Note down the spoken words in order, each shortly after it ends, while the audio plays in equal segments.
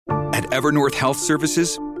At Evernorth Health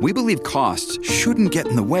Services, we believe costs shouldn't get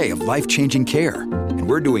in the way of life-changing care, and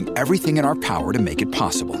we're doing everything in our power to make it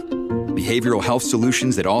possible. Behavioral health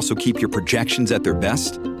solutions that also keep your projections at their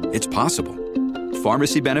best? It's possible.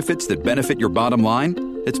 Pharmacy benefits that benefit your bottom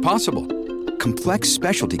line? It's possible. Complex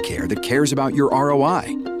specialty care that cares about your ROI?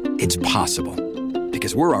 It's possible.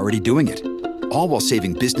 Because we're already doing it. All while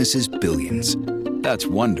saving businesses billions. That's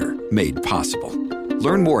Wonder made possible.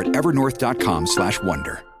 Learn more at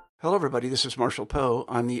evernorth.com/wonder. Hello, everybody. This is Marshall Poe.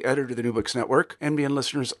 I'm the editor of the New Books Network. NBN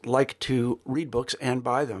listeners like to read books and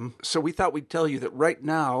buy them. So we thought we'd tell you that right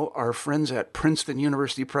now, our friends at Princeton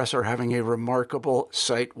University Press are having a remarkable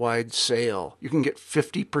site-wide sale. You can get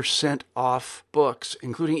 50% off books,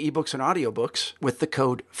 including ebooks and audiobooks, with the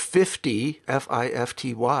code 50,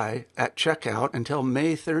 F-I-F-T-Y, at checkout until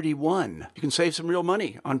May 31. You can save some real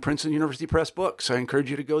money on Princeton University Press books. I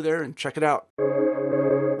encourage you to go there and check it out.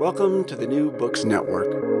 Welcome to the New Books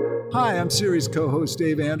Network. Hi, I'm series co-host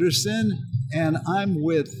Dave Anderson, and I'm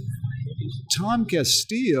with Tom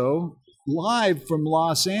Castillo, live from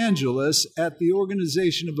Los Angeles at the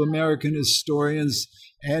Organization of American Historians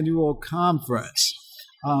annual conference.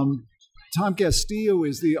 Tom Castillo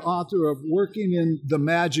is the author of Working in the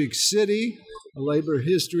Magic City, a labor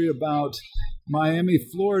history about Miami,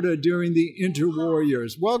 Florida during the interwar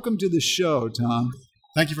years. Welcome to the show, Tom.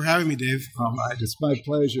 Thank you for having me, Dave. All right, it's my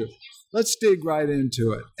pleasure. Let's dig right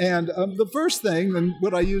into it. And the first thing, and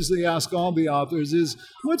what I usually ask all the authors is,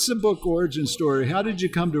 what's the book origin story? How did you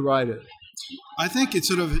come to write it? I think it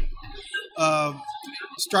sort of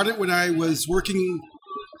started when I was working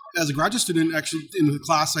as a graduate student, actually, in the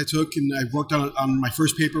class I took, and I worked on my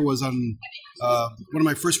first paper was on, one of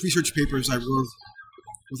my first research papers I wrote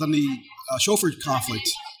was on the chauffeur conflict.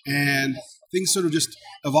 And things sort of just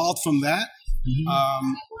evolved from that.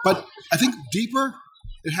 Mm-hmm. But I think deeper,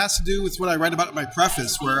 it has to do with what I write about in my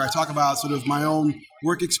preface, where I talk about sort of my own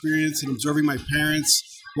work experience and observing my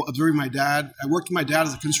parents, observing my dad. I worked with my dad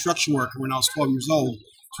as a construction worker when I was 12 years old,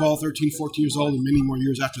 12, 13, 14 years old, and many more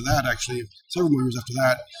years after that, actually, several more years after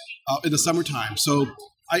that, in the summertime. So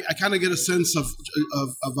I kind of get a sense of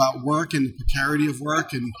about work and the precarity of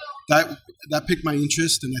work, and that piqued my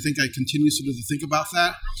interest, and I think I continue sort of to think about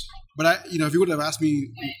that. But if you would have asked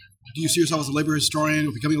me, do you see yourself as a labor historian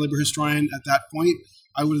or becoming a labor historian at that point,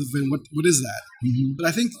 I would have been, what is that? Mm-hmm. But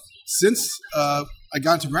I think since I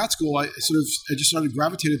got into grad school, I just started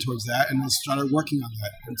gravitated towards that, and I started working on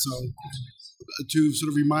that. And so to sort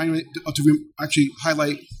of remind me, actually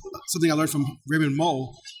highlight something I learned from Raymond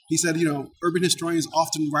Moe, he said, urban historians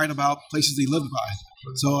often write about places they live by.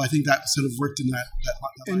 So I think that sort of worked in that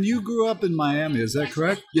And you grew up in Miami, is that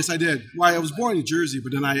correct? Yes, I did. Well, I was born in New Jersey,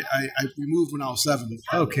 but then I moved when I was 7.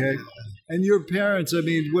 Okay. And your parents,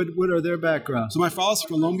 what are their backgrounds? So my father's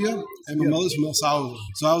from Colombia, and my mother's from El Salvador.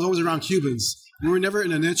 So I was always around Cubans. We were never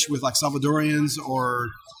in a niche with like Salvadorians or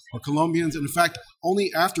Colombians. And in fact,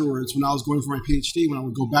 only afterwards, when I was going for my PhD, when I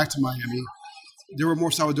would go back to Miami, there were more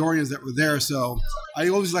Salvadorians that were there. So I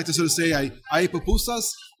always like to sort of say I ate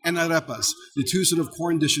pupusas and arepas, the two sort of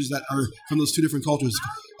corn dishes that are from those two different cultures.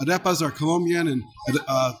 Arepas are Colombian and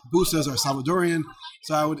pupusas are Salvadorian.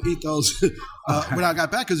 So I would eat those when I got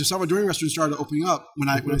back, because the Salvadorian restaurants started opening up when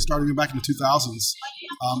I started going back in the 2000s.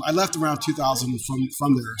 I left around 2000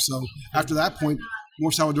 from there. So after that point, more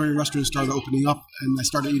Salvadorian restaurants started opening up, and I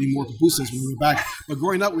started eating more pupusas when we went back. But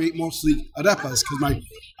growing up, we ate mostly arepas, because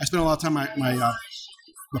I spent a lot of time with my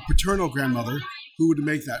paternal grandmother, who would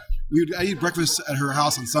make that. I eat breakfast at her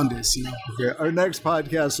house on Sundays. Okay, our next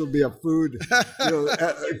podcast will be a food,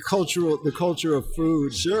 the culture of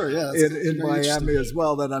food. Sure, yeah, in Miami as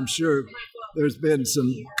well. That I'm sure there's been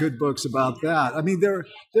some good books about that. I mean,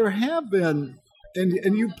 there have been,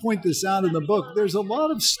 and you point this out in the book. There's a lot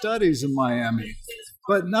of studies in Miami,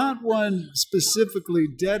 but not one specifically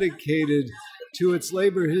dedicated to its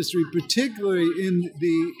labor history, particularly in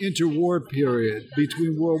the interwar period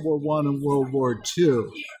between World War I and World War II.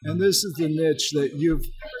 And this is the niche that you've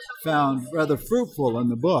found rather fruitful in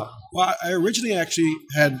the book. Well, I originally actually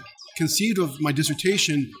had conceived of my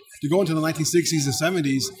dissertation to go into the 1960s and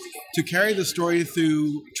 70s to carry the story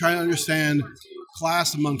through trying to understand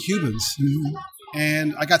class among Cubans. Mm-hmm.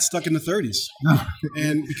 And I got stuck in the 30s.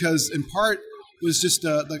 And because in part it was just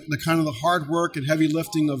the kind of the hard work and heavy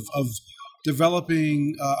lifting of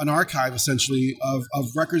developing an archive, essentially, of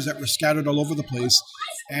records that were scattered all over the place,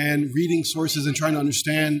 and reading sources and trying to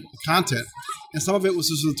understand the content. And some of it was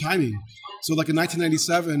just the timing. So like in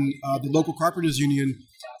 1997, the local carpenters union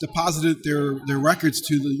deposited their records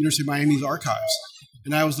to the University of Miami's archives.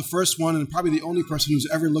 And I was the first one and probably the only person who's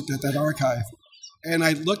ever looked at that archive. And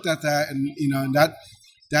I looked at that, and and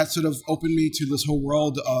that sort of opened me to this whole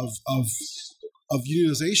world of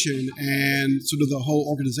unionization and sort of the whole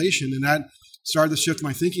organization, and that started to shift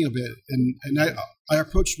my thinking a bit. And I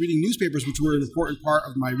approached reading newspapers, which were an important part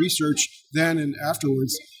of my research then and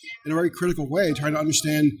afterwards, in a very critical way, trying to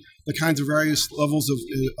understand the kinds of various levels of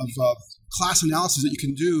class analysis that you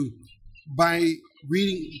can do by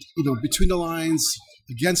reading, between the lines,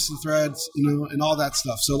 against the threads, and all that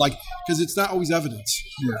stuff. So because it's not always evidence,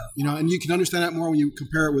 and you can understand that more when you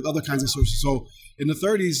compare it with other kinds of sources. So in the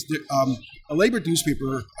 30s, a labor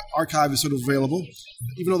newspaper archive is sort of available.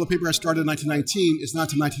 Even though the paper I started in 1919, it's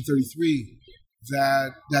not until 1933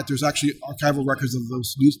 that there's actually archival records of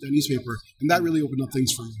that newspaper, and that really opened up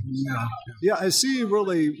things for me. Yeah, I see you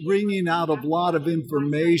really wringing out a lot of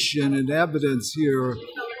information and evidence here,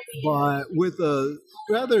 but with a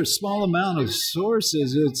rather small amount of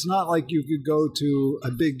sources. It's not like you could go to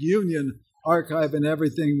a big union archive and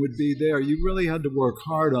everything would be there. You really had to work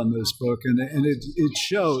hard on this book, and it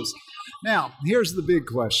shows. Now, here's the big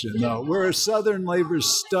question, though. We're a Southern Labor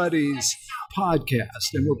Studies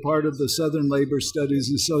podcast, and we're part of the Southern Labor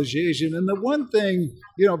Studies Association. And the one thing,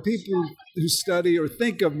 people who study or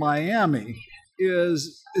think of Miami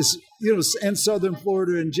is and Southern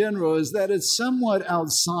Florida in general, is that it's somewhat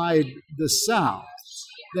outside the South,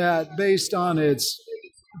 that based on its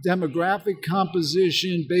demographic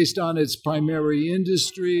composition, based on its primary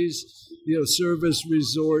industries, service,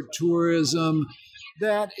 resort, tourism,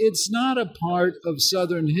 that it's not a part of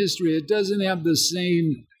Southern history. It doesn't have the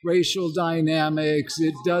same racial dynamics.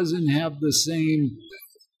 It doesn't have the same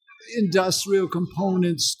industrial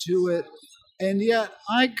components to it. And yet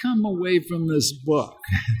I come away from this book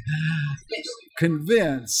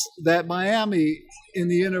convinced that Miami in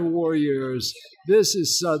the interwar years, this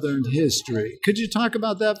is Southern history. Could you talk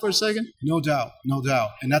about that for a second? No doubt.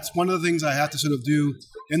 And that's one of the things I have to sort of do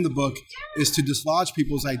in the book, is to dislodge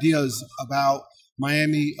people's ideas about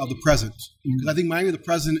Miami of the present. Because I think Miami of the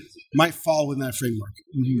present might fall within that framework,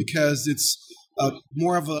 because it's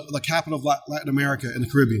more of the capital of Latin America and the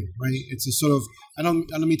Caribbean, right? It's a sort of, I don't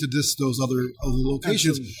mean to diss those other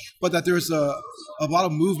locations, but that there's a lot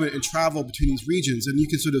of movement and travel between these regions, and you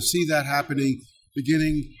can sort of see that happening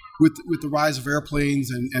beginning with the rise of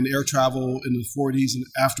airplanes and air travel in the 40s and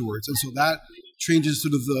afterwards. And so that changes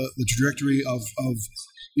sort of the trajectory of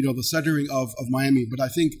the centering of Miami. But I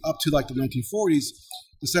think up to like the 1940s,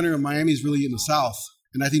 the center of Miami is really in the South.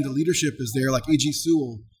 And I think the leadership is there, like E.G.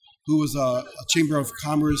 Sewell, who was a Chamber of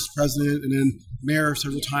Commerce president and then mayor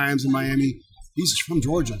several times in Miami. He's from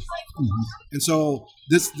Georgia. And so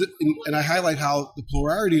and I highlight how the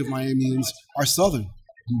plurality of Miamians are Southern.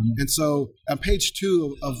 And so on page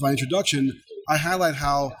 2 of my introduction, I highlight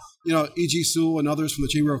how, E.G. Sewell and others from the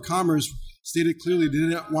Chamber of Commerce stated clearly they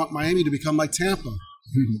didn't want Miami to become like Tampa,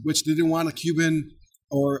 which they didn't want a Cuban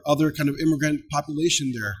or other kind of immigrant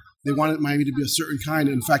population there. They wanted Miami to be a certain kind.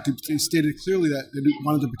 In fact, they stated clearly that they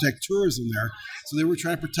wanted to protect tourism there. So they were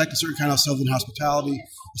trying to protect a certain kind of Southern hospitality,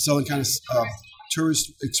 a Southern kind of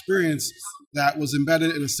tourist experience that was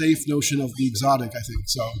embedded in a safe notion of the exotic, I think.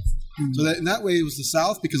 So that in that way, it was the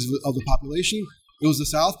South because of the population. It was the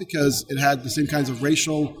South because it had the same kinds of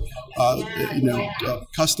racial,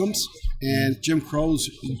 customs. And Jim Crow was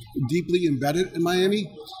deeply embedded in Miami.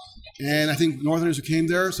 And I think Northerners who came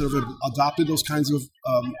there sort of adopted those kinds of,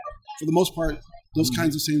 for the most part, those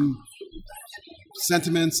kinds of same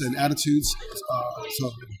sentiments and attitudes.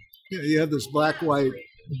 You have this black-white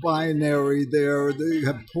binary there. You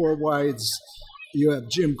have poor whites. You have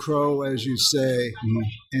Jim Crow, as you say,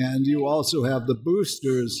 and you also have the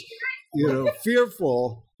boosters,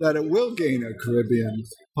 fearful that it will gain a Caribbean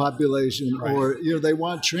population, right. Or they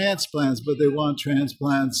want transplants, but they want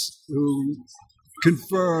transplants who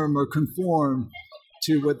confirm or conform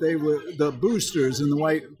to what the boosters and the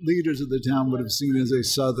white leaders of the town would have seen as a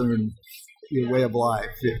Southern way of life.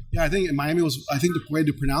 Yeah, I think Miami the way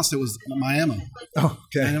to pronounce it was Miami. Oh,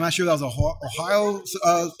 okay. And I'm not sure that was a Ohio,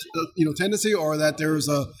 tendency, or that there was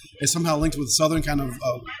it's somehow linked with Southern kind of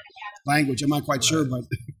language. I'm not quite sure, but.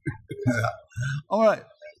 All right.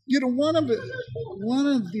 One of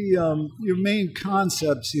the your main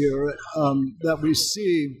concepts here that we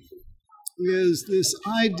see is this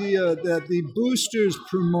idea that the boosters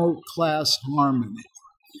promote class harmony.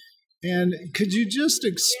 And could you just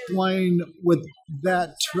explain what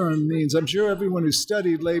that term means? I'm sure everyone who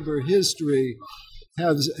studied labor history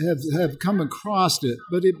have come across it,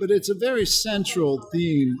 but it's a very central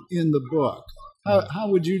theme in the book. How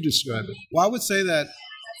would you describe it? Well, I would say that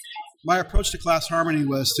my approach to class harmony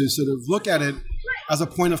was to sort of look at it as a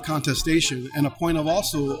point of contestation and a point of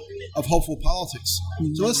also of hopeful politics.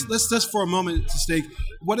 So let's just for a moment to stake,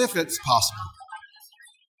 what if it's possible?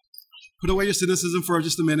 put away your cynicism for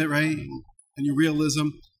just a minute, right? And your realism,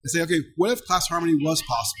 and say, okay, what if class harmony was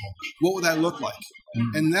possible? What would that look like?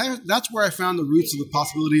 Mm-hmm. And that's where I found the roots of the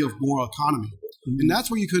possibility of moral economy. Mm-hmm. And that's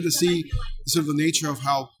where you could see sort of the nature of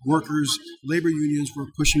how workers, labor unions were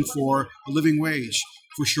pushing for a living wage,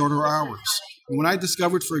 for shorter hours. And when I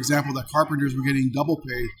discovered, for example, that carpenters were getting double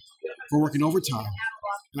pay for working overtime,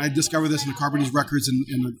 and I discovered this in the carpenters' records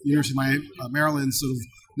in the University of Maryland sort of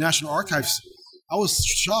National Archives, I was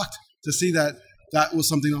shocked to see that was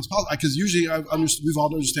something that was possible. Because usually we've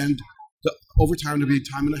all understand the overtime to be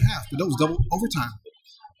time and a half, but that was double overtime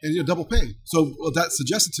and double pay. So what that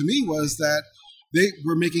suggested to me was that they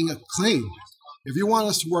were making a claim. If you want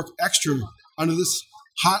us to work extra under this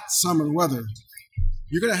hot summer weather,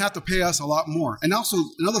 you're going to have to pay us a lot more. And also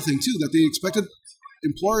another thing too, that they expected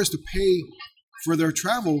employers to pay for their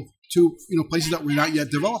travel to places that were not yet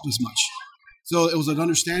developed as much. So it was an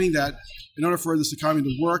understanding that in order for this economy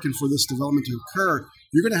to work and for this development to occur,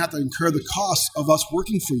 you're going to have to incur the costs of us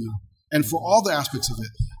working for you and for all the aspects of it.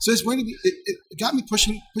 So it's going to be, it got me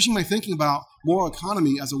pushing my thinking about moral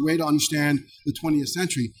economy as a way to understand the 20th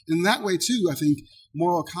century. And in that way too, I think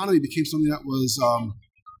moral economy became something that was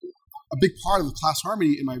a big part of the class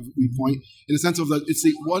harmony in my viewpoint, in the sense of that it's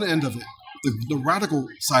the one end of it, the radical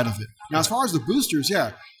side of it. Now, as far as the boosters,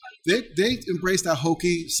 yeah, they embrace that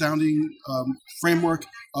hokey sounding framework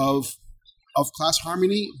of class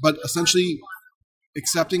harmony, but essentially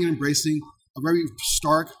accepting and embracing a very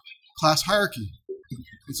stark class hierarchy.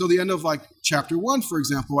 And so the end of like chapter 1, for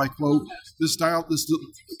example, I quote this kind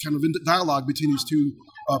of dialogue between these two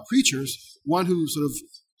preachers, one who sort of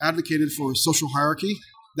advocated for a social hierarchy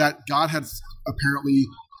that God had apparently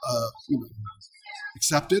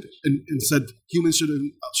accepted and said humans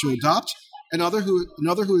should adopt, another who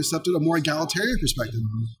accepted a more egalitarian perspective.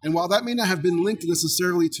 And while that may not have been linked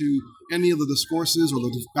necessarily to any of the discourses or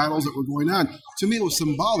the battles that were going on, to me it was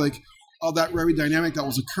symbolic of that very dynamic that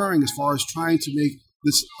was occurring as far as trying to make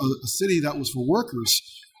this a city that was for workers,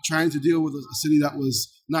 trying to deal with a city that was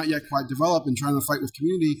not yet quite developed and trying to fight with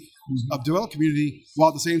developed community, while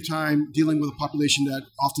at the same time dealing with a population that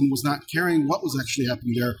often was not caring what was actually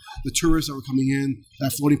happening there, the tourists that were coming in,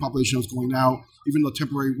 that floating population that was going out, even the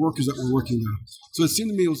temporary workers that were working there. So it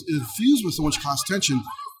seemed to me it was infused with so much class tension,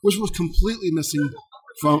 which was completely missing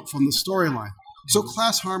from the storyline. So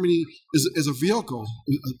class harmony is a vehicle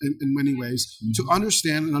in many ways to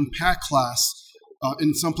understand and unpack class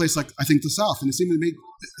in some place like, I think, the South. And it seemed to make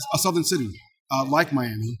a southern city like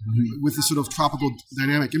Miami with this sort of tropical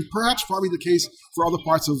dynamic. And perhaps probably the case for other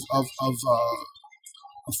parts of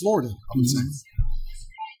Florida, I would say.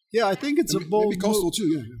 Yeah, I think it's a bold maybe coastal move.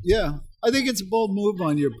 too, Yeah, I think it's a bold move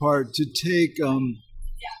on your part to take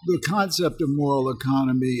the concept of moral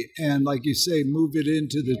economy and, like you say, move it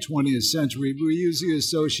into the 20th century. We usually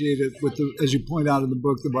associate it with, as you point out in the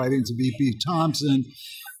book, the writings of E.P. Thompson,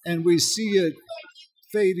 and we see it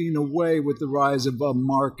fading away with the rise of a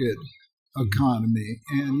market economy.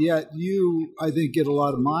 And yet you, I think, get a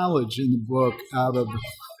lot of mileage in the book out of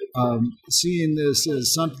seeing this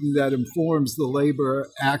as something that informs the labor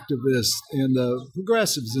activists and the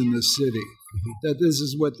progressives in the city, that this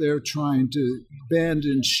is what they're trying to bend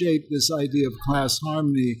and shape this idea of class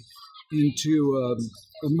harmony into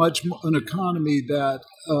an economy that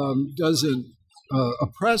doesn't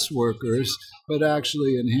oppress workers, but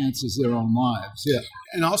actually enhances their own lives. Yeah.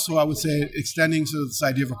 And also, I would say, extending to this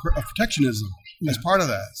idea of protectionism as part of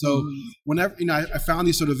that. So whenever, I found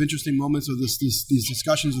these sort of interesting moments of these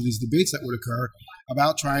discussions or these debates that would occur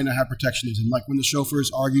about trying to have protectionism, like when the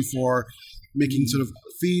chauffeurs argue for making sort of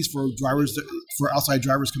fees for drivers, for outside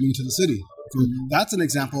drivers coming into the city. So that's an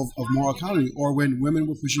example of moral economy. Or when women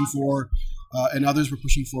were pushing for, and others were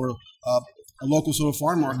pushing for a local sort of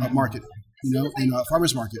farm market. In a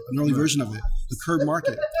farmer's market, an early version of it, the curb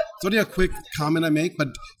market. It's only a quick comment I make, but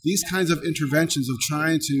these kinds of interventions of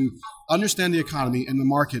trying to understand the economy and the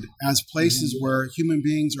market as places where human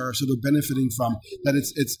beings are sort of benefiting from, that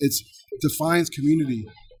it's defines community,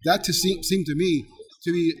 that seemed to me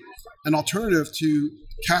to be an alternative to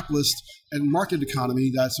capitalist and market economy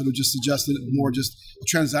that sort of just suggested more just a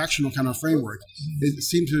transactional kind of framework. It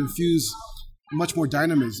seemed to infuse much more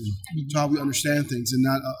dynamism to how we understand things, and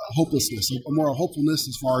not a hopelessness, a more hopefulness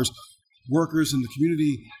as far as workers in the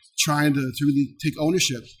community trying to really take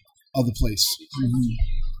ownership of the place.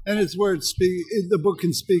 And it's where the book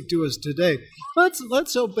can speak to us today.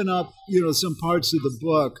 Let's open up, some parts of the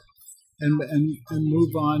book and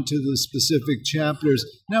move on to the specific chapters.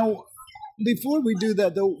 Now, before we do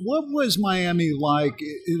that, though, what was Miami like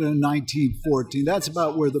in 1914? That's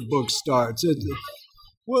about where the book starts.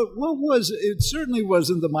 What was it? Certainly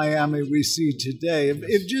wasn't the Miami we see today.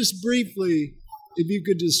 If just briefly, if you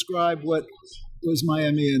could describe what was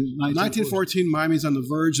Miami in 1914. Miami's on the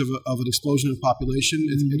verge of an explosion of population.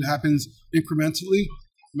 It happens incrementally.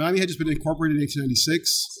 Miami had just been incorporated in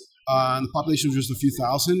 1896, and the population was just a few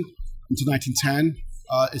thousand until 1910.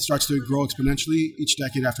 It starts to grow exponentially each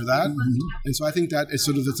decade after that. And so I think that it's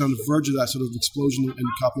on the verge of that sort of explosion in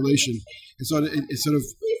population. And so it sort of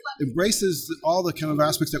embraces all the kind of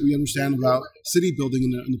aspects that we understand about city building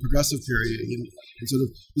in the progressive period. And so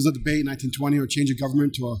there's a debate in 1920 or change of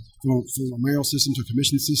government from a mayoral system to a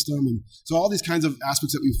commission system. And so all these kinds of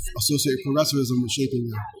aspects that we associate with progressivism with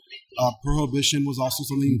shaping that. Prohibition was also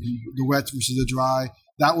something, the wet versus the dry.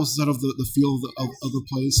 That was sort of the feel of the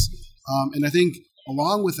place. And I think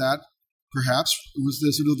along with that, perhaps, it was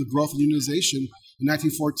the sort of the growth of unionization in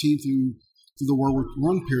 1914 through the World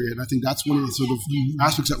War I period. I think that's one of the sort of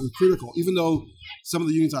aspects that were critical. Even though some of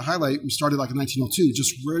the unions I highlight, we started like in 1902,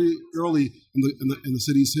 just very early in the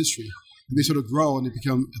city's history. And they sort of grow and they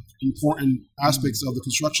become important aspects of the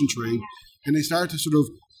construction trade. And they started to sort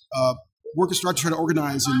of workers start to try to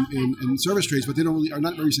organize in service trades, but they are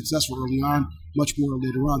not very successful early on, much more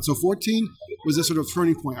later on. So 14 was a sort of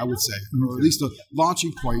turning point, I would say, or at least a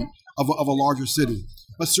launching point of a larger city.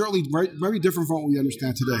 But certainly very, very different from what we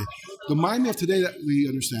understand today. The Miami of today that we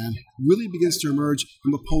understand really begins to emerge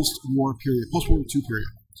in the post-World War II period.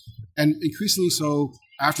 And increasingly so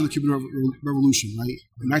after the Cuban Revolution, right,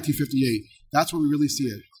 in 1958. That's where we really see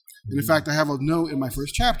it. And in fact, I have a note in my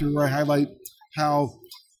first chapter where I highlight how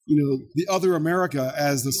the other America,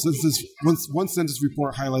 as the census, one census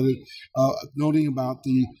report highlighted, noting about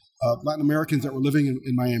the Latin Americans that were living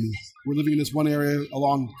in Miami. We're living in this one area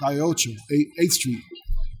along Calle 8th Street.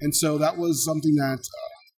 And so that was something that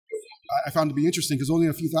I found to be interesting because only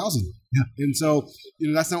a few thousand. Yeah. And so,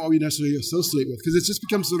 that's not what we necessarily associate with because it just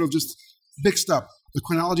becomes sort of just mixed up. The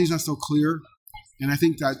chronology is not so clear. And I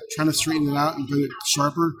think that trying to straighten it out and get it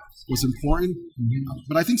sharper was important.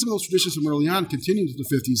 But I think some of those traditions from early on continued into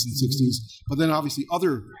the 50s and 60s. But then obviously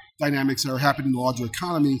other dynamics that are happening in the larger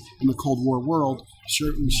economy in the Cold War world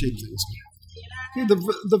certainly shaped things.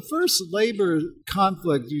 The first labor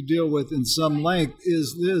conflict you deal with in some length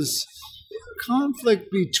is this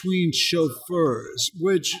conflict between chauffeurs,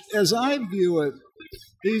 which, as I view it,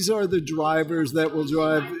 these are the drivers that will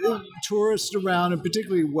drive tourists around, and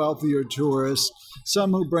particularly wealthier tourists,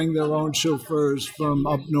 some who bring their own chauffeurs from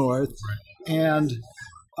up north. Right. And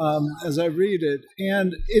as I read it,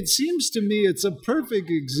 and it seems to me it's a perfect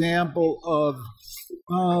example of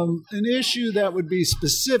an issue that would be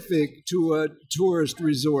specific to a tourist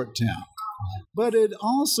resort town. But it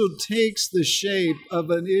also takes the shape of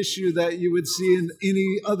an issue that you would see in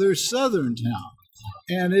any other southern town.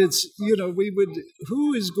 And it's,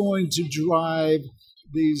 who is going to drive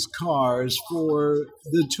these cars for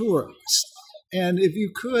the tourists? And if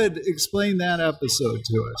you could explain that episode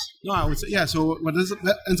to us. No, I would say, yeah. So what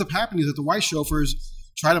ends up happening is that the white chauffeurs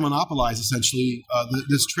try to monopolize essentially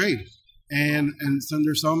this trade. And so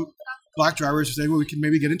there's some black drivers who say, well, we can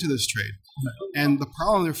maybe get into this trade. And the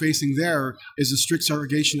problem they're facing there is the strict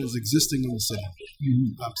segregation that's existing in the city.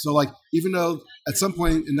 So even though at some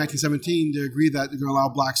point in 1917 they agreed that they're going to allow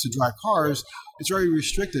blacks to drive cars, it's very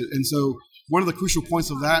restricted. And so one of the crucial points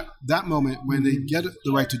of that moment when they get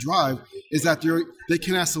the right to drive is that they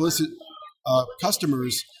cannot solicit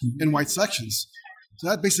customers in white sections. So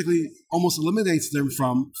that basically almost eliminates them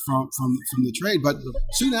from the trade. But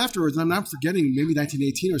soon afterwards, and I'm not forgetting, maybe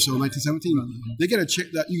 1918 or so, 1917, they get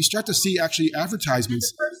that you start to see actually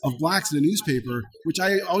advertisements of blacks in the newspaper, which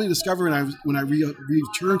I only discovered when I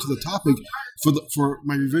returned to the topic for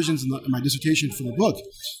my revisions in my dissertation for the book.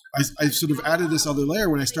 I sort of added this other layer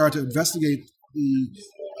when I started to investigate the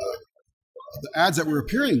ads that were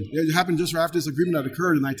appearing. It happened just after this agreement that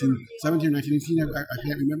occurred in 1917 or 1918. I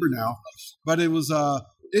can't remember now. But it was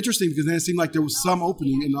interesting because then it seemed like there was some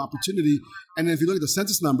opening and opportunity. And then if you look at the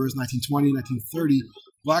census numbers, 1920, 1930,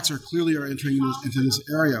 blacks are entering into this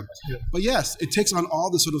area. Yeah. But yes, it takes on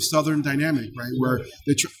all the sort of southern dynamic, right, where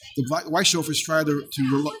the white chauffeurs try to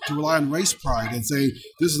rely on race pride and say,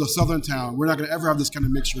 this is a southern town. We're not going to ever have this kind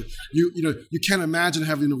of mixture. You can't imagine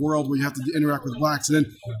having a world where you have to interact with blacks. And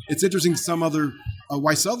then it's interesting, some other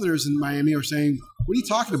white southerners in Miami are saying, what are you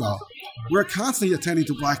talking about? We're constantly attending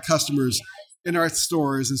to black customers in our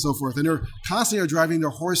stores and so forth. And they're constantly driving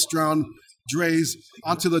their horse-drawn drays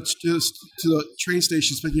onto the train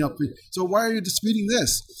stations picking up. So why are you disputing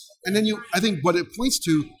this? And then I think what it points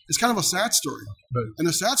to is kind of a sad story. Right. And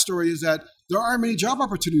the sad story is that there aren't many job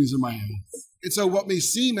opportunities in Miami. And so what may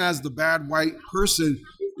seem as the bad white person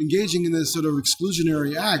engaging in this sort of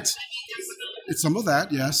exclusionary act It's some of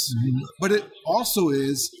that, yes. But it also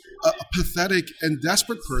is a pathetic and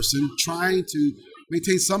desperate person trying to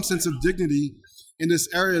maintain some sense of dignity in this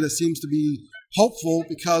area that seems to be hopeful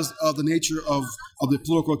because of the nature of the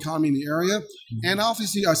political economy in the area. And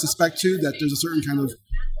obviously, I suspect, too, that there's a certain kind of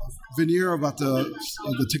veneer about the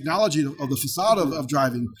technology of the facade of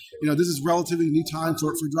driving. This is relatively new time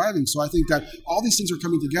for driving. So I think that all these things are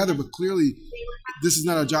coming together, but clearly this is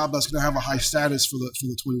not a job that's going to have a high status for the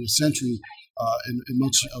 20th century in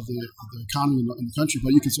much of the economy in the country.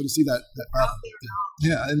 But you can sort of see that.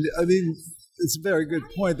 Yeah, and I mean, it's a very good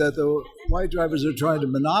point that the white drivers are trying to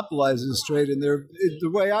monopolize this trade, and they're,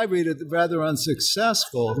 the way I read it, rather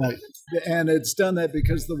unsuccessful. Right. And it's done that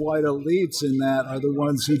because the white elites in that are the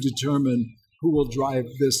ones who determine who will drive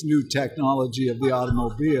this new technology of the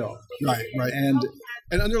automobile. Right.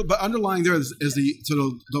 But underlying there is the sort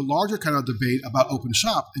of the larger kind of debate about open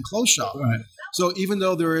shop and closed shop. Right. So even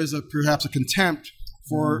though there is perhaps a contempt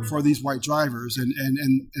for these white drivers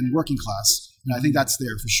and working class, and I think that's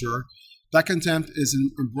there for sure, that contempt is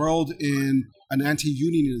embroiled in an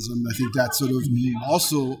anti-unionism. I think that's sort of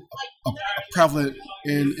also prevalent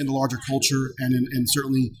in the larger culture and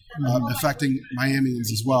certainly affecting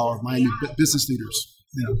Miamians as well, or Miami business leaders.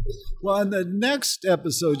 Yeah. Well, and the next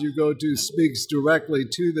episode you go to speaks directly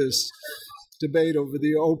to this debate over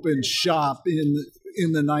the open shop in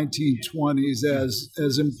the 1920s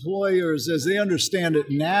as employers, as they understand it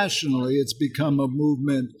nationally, it's become a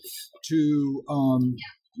movement to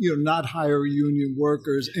not hire union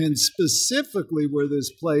workers, and specifically where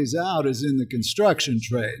this plays out is in the construction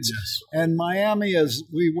trades. Yes. And Miami, as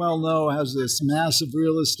we well know, has this massive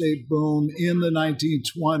real estate boom in the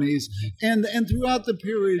 1920s, and throughout the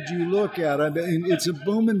period you look at, I mean, it's a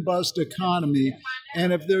boom and bust economy.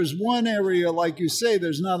 And if there's one area, like you say,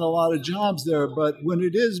 there's not a lot of jobs there, but when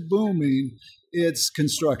it is booming, it's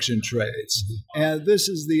construction trades. And this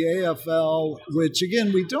is the AFL, which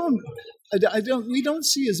again we don't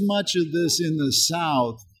see as much of this in the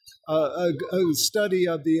South. A study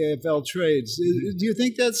of the AFL trades. Do you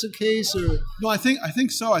think that's the case, or no? I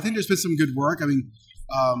think so. I think there's been some good work. I mean,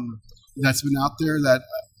 that's been out there. That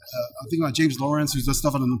I'm thinking about James Lawrence, who does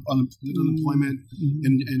stuff on unemployment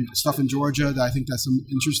and stuff in Georgia. That I think that's some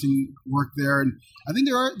interesting work there. And I think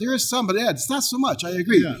there is some, but yeah, it's not so much. I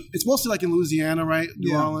agree. Yeah. It's mostly like in Louisiana, right,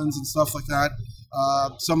 New Orleans and stuff like that.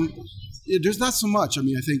 There's not so much. I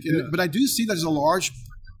mean, I think, but I do see that there's a large,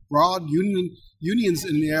 broad unions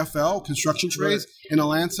in the AFL, construction trades, in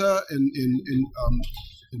Atlanta, in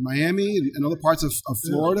Miami, and other parts of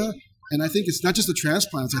Florida. And I think it's not just the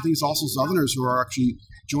transplants. I think it's also Southerners who are actually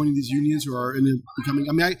joining these unions, who are becoming.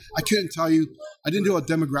 I mean, I couldn't tell you. I didn't do a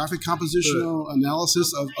demographic compositional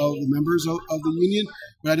analysis of the members of the union,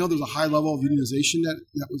 but I know there's a high level of unionization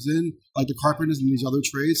that was in, like the carpenters and these other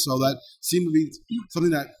trades. So that seemed to be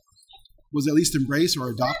something that was at least embraced or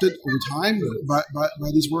adopted over time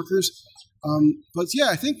by these workers. But yeah,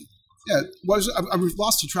 I think I've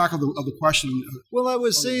lost track of the question. Well, I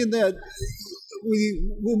was saying that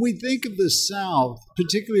when we think of the South,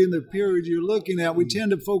 particularly in the period you're looking at, we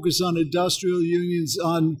tend to focus on industrial unions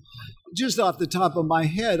on. Just off the top of my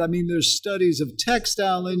head, I mean, there's studies of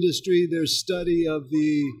textile industry, there's study of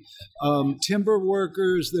the timber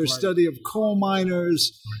workers, there's study of coal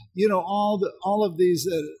miners, all of these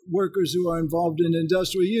workers who are involved in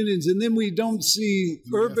industrial unions. And then we don't see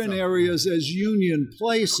urban areas as union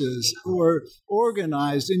places or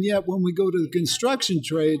organized. And yet when we go to the construction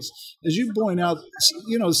trades, as you point out,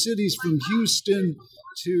 cities from Houston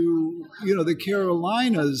to, the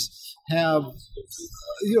Carolinas have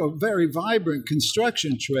very vibrant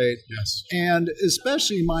construction trade. Yes. And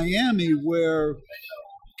especially Miami, where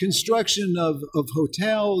construction of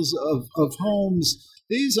hotels, of homes,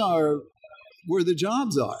 these are where the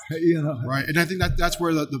jobs are. Right. And I think that's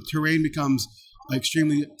where the terrain becomes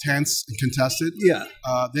extremely tense and contested. Yeah.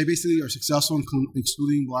 They basically are successful in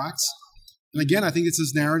excluding blacks. And again, I think it's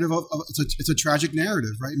this narrative of it's a tragic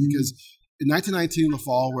narrative, right? Because in 1919, in the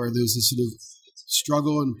fall, where there's this sort of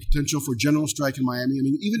struggle and potential for general strike in Miami. I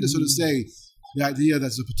mean, even to sort of say the idea that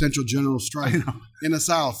there's a potential general strike in the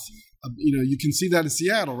South, you can see that in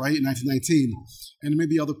Seattle, right, in 1919, and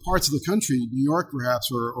maybe other parts of the country, New York perhaps,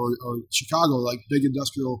 or Chicago, like big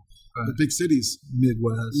industrial, big cities.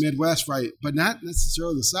 Midwest, right, but not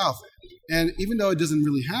necessarily the South. And even though it doesn't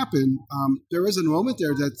really happen, there is a moment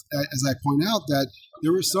there that, as I point out, that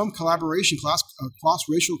there was some collaboration,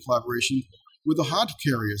 cross-racial collaboration with the hod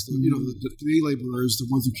carriers, the day laborers, the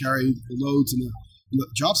ones who carry the loads and the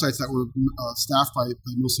job sites that were staffed by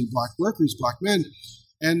mostly black workers, black men.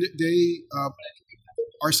 And they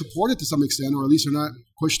are supported to some extent, or at least are not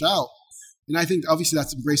pushed out And I think obviously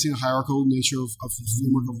that's embracing the hierarchical nature of the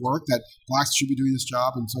framework of work, that blacks should be doing this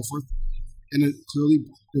job and so forth. And it clearly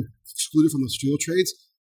excluded from the industrial trades.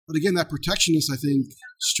 But again, that protectionist, I think,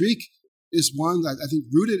 streak is one that I think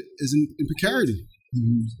rooted is in precarity.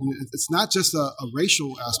 Mm-hmm. It's not just a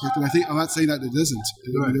racial aspect, and I'm not saying that it isn't.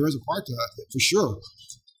 Right. I mean, there is a part to that for sure.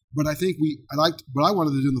 But I think what I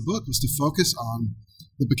wanted to do in the book was to focus on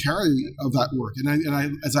the precarity of that work.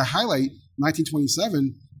 And as I highlight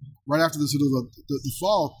 1927, right after the sort of the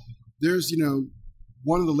fall, there's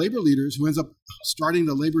one of the labor leaders who ends up starting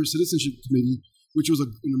the Labor Citizenship Committee, which was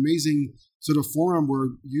an amazing sort of forum where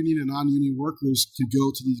union and non-union workers could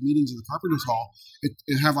go to these meetings in the Carpenters Hall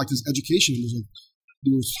and have like this education.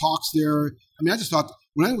 There was talks there. I mean, I just thought,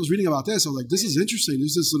 when I was reading about this, I was like, this is interesting.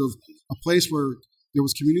 This is sort of a place where there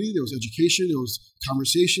was community, there was education, there was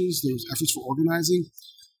conversations, there was efforts for organizing.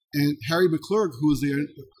 And Harry McClurg, who was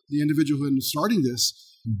the individual who was starting this,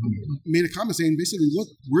 made a comment saying, basically, look,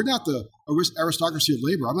 we're not the aristocracy of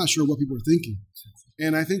labor. I'm not sure what people are thinking.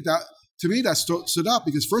 And I think that, to me, that stood up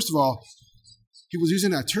because, first of all, he was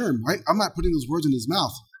using that term, right? I'm not putting those words in his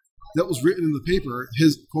mouth. That was written in the paper,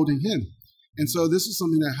 quoting him. And so this is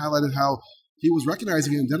something that highlighted how he was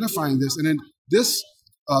recognizing and identifying this. And then this,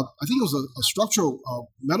 I think it was a structural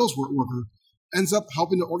metals worker, ends up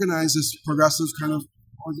helping to organize this progressive kind of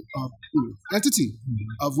entity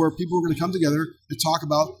of where people are going to come together and talk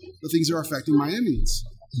about the things that are affecting Miamians.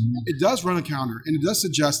 It does run a counter, and it does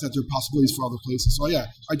suggest that there are possibilities for other places. So yeah,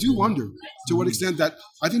 I do wonder to what extent that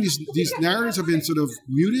I think these narratives have been sort of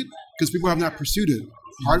muted because people have not pursued it.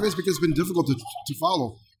 Part of it is because it's been difficult to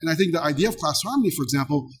follow. And I think the idea of class harmony, for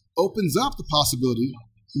example, opens up the possibility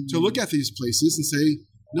to look at these places and say,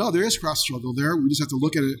 no, there is class struggle there. We just have to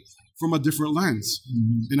look at it from a different lens.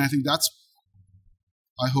 And I think that's,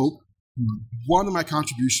 I hope, one of my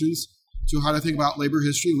contributions to how to think about labor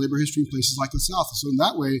history and labor history in places like the South. So in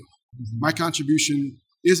that way, my contribution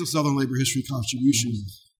is a Southern labor history contribution,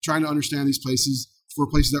 trying to understand these places for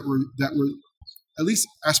places that were at least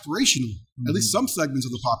aspirational, at least some segments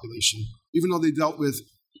of the population, even though they dealt with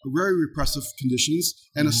very repressive conditions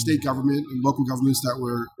and a state government and local governments that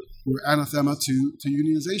were anathema to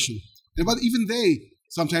unionization. But even they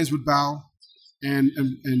sometimes would bow and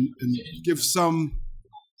give some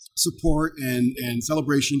support and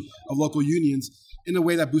celebration of local unions in a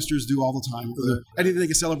way that boosters do all the time. Anything they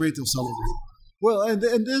can celebrate, they'll celebrate. Well, and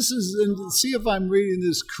this is, and see if I'm reading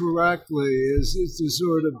this correctly, is to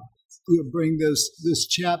sort of bring this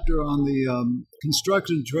chapter on the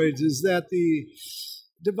construction trades, is that the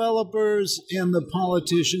developers and the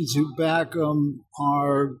politicians who back them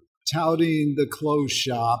are touting the closed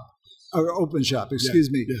shop, or open shop,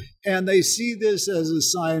 excuse me, and they see this as a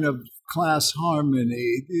sign of class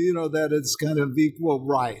harmony, that it's kind of equal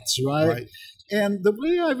rights, right? And the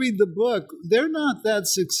way I read the book, they're not that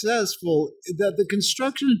successful, that the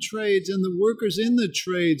construction trades and the workers in the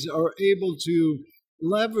trades are able to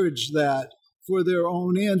leverage that for their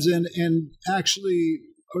own ends and actually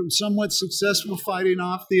are somewhat successful fighting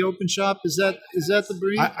off the open shop. Is that the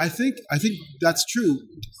brief? I think that's true.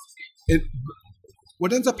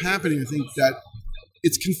 What ends up happening, I think, that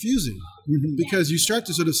it's confusing because you start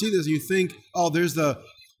to sort of see this and you think, oh, there's the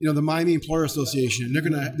Miami Employer Association.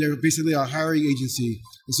 They're basically a hiring agency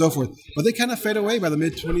and so forth. But they kind of fade away by the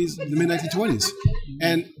mid 1920s.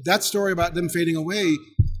 And that story about them fading away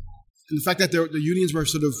and the fact that the unions were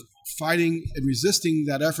sort of fighting and resisting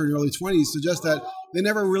that effort in the early 20s suggests that they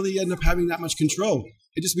never really ended up having that much control.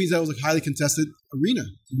 It just means that it was a highly contested arena.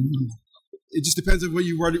 It just depends on where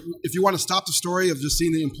you were. If you want to stop the story of just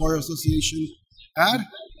seeing the Employer Association ad,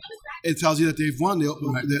 it tells you that they've won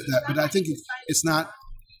that. But I think it's not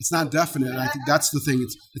definite. And I think that's the thing.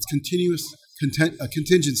 It's continuous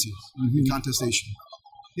contingency and contestation.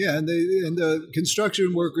 Yeah, and the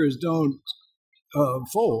construction workers don't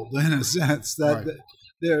fold in a sense that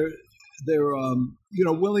they're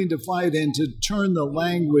willing to fight and to turn the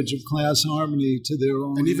language of class harmony to their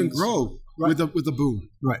own and even grow with the boom.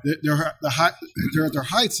 Right, they're at their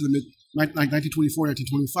heights in the mid 1924,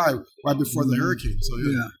 1925, right before the hurricane. So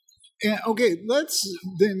And, okay, let's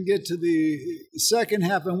then get to the second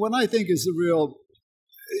half, and what I think is the real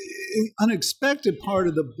unexpected part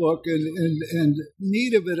of the book and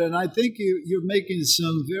need of it. And I think you're making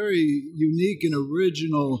some very unique and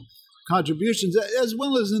original contributions, as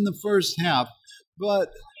well as in the first half.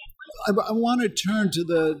 But I want to turn to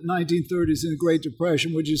the 1930s and the Great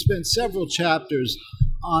Depression, which you spent several chapters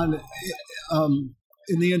on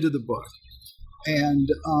in the end of the book. And,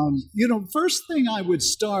 first thing I would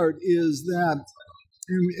start is that,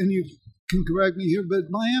 and you can correct me here, but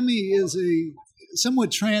Miami is a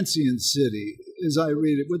somewhat transient city. as I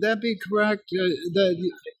read it. Would that be correct?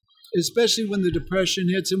 That especially when the Depression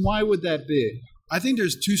hits, and why would that be? I think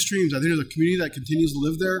there's two streams. I think there's a community that continues to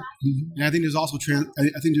live there, and I think there's also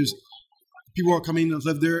I think there's people who are coming to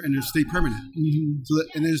live there and they stay permanent. So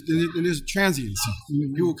and there's transients.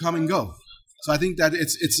 People come and go. So I think that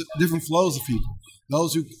it's different flows of people.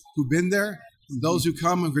 Those who've been there, those who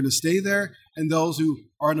come are going to stay there, and those who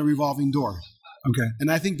are in a revolving door. Okay.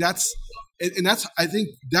 And I think that's I think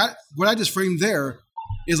that what I just framed there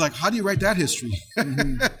is like, how do you write that history?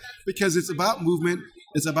 Because it's about movement,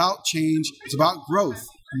 it's about change, it's about growth,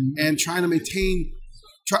 and trying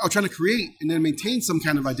to create and then maintain some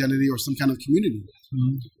kind of identity or some kind of community.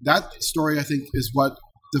 That story, I think, is what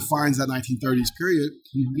defines that 1930s period.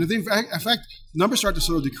 And I think, in fact, numbers start to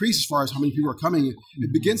sort of decrease as far as how many people are coming.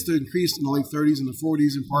 It begins to increase in the late 30s and the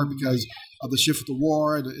 40s, in part because of the shift of the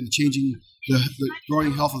war and the changing, the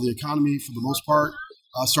growing health of the economy for the most part.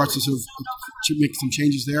 Starts to sort of make some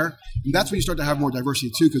changes there. And that's when you start to have more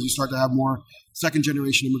diversity too, because you start to have more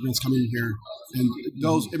second-generation immigrants coming here. And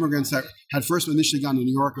those immigrants that had first initially gone to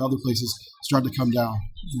New York or other places start to come down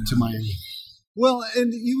to Miami. Well,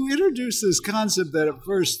 and you introduced this concept that at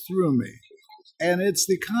first threw me, and it's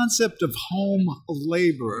the concept of home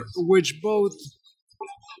labor, which both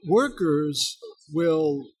workers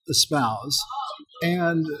will espouse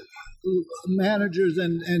and managers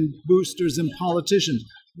and boosters and politicians.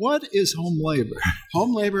 What is home labor?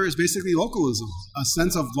 Home labor is basically localism, a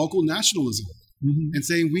sense of local nationalism, and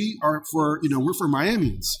saying we're for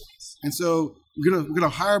Miamians, and so we're gonna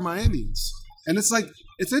hire Miamians. And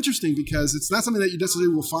it's interesting because it's not something that you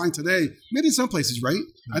necessarily will find today. Maybe in some places, right?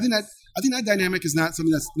 I think that dynamic is not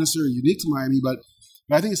something that's necessarily unique to Miami, but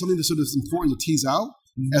I think it's something that sort of is important to tease out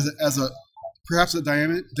as a perhaps a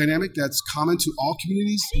dynamic that's common to all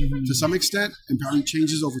communities to some extent and probably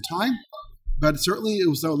changes over time. But certainly it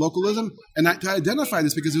was localism. And to identify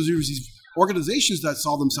this, because there was these organizations that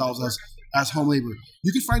saw themselves as home labor.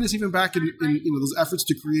 You could find this even back in those efforts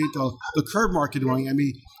to create the curb market in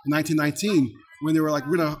Miami in 1919, when they were like,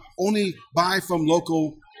 we're going to only buy from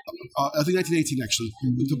local, I think 1918 actually,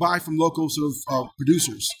 to buy from local sort of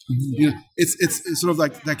producers. It's sort of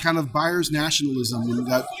like that kind of buyer's nationalism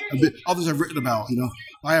that others have written about,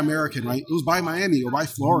 buy American, right? It was buy Miami or buy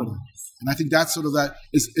Florida. And I think that's sort of that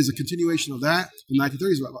is a continuation of that in the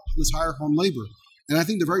 1930s, about let's hire home labor. And I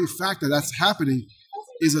think the very fact that that's happening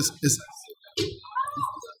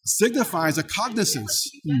signifies a cognizance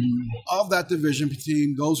of that division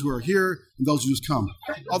between those who are here and those who just come.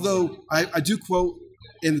 Although I do quote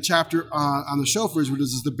in the chapter on the chauffeurs, where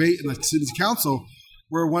there's this debate in the city council,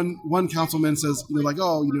 where one councilman says,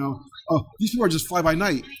 these people are just fly by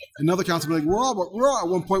night. Another councilman we're all at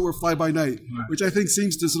one point we're fly by night, which I think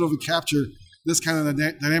seems to sort of capture this kind of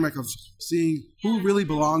dynamic of seeing who really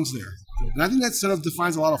belongs there. And I think that sort of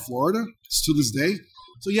defines a lot of Florida to this day.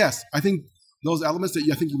 So yes, I think those elements that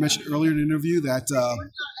I think you mentioned earlier in the interview that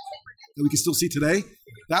we can still see today,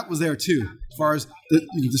 that was there too, as far as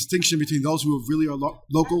the distinction between those who really are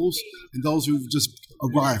locals and those who've just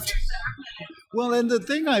arrived. Well, and the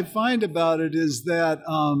thing I find about it is that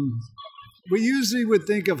we usually would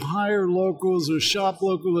think of hire locals or shop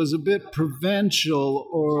local as a bit provincial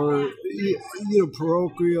or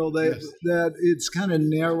parochial, that it's kind of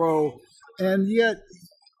narrow, and yet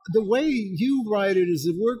the way you write it is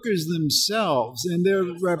the workers themselves and their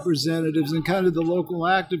representatives and kind of the local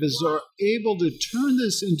activists are able to turn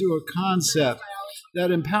this into a concept that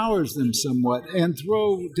empowers them somewhat and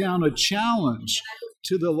throw down a challenge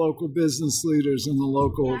to the local business leaders and the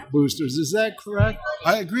local boosters. Is that correct?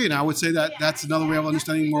 I agree, and I would say that that's another way of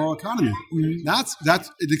understanding moral economy. That's an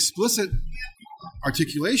explicit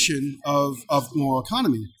articulation of moral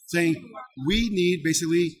economy, saying we need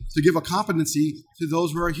basically to give a competency to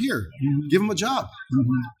those who are here, give them a job,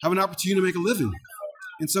 have an opportunity to make a living.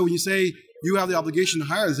 And so when you say you have the obligation to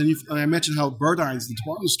hire us, and I mentioned how Burdine's, the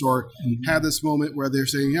department store, had this moment where they're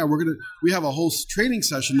saying, we have a whole training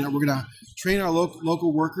session that we're going to train our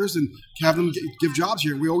local workers and have them give jobs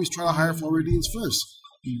here. We always try to hire Floridians first.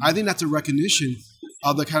 I think that's a recognition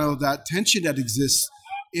of the kind of that tension that exists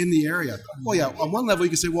in the area. Well, yeah, on one level you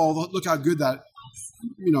can say, well, look how good that,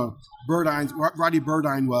 Rodney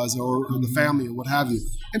Burdine was, or the family, or what have you.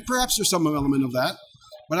 And perhaps there's some element of that.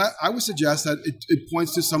 But I would suggest that it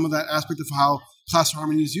points to some of that aspect of how class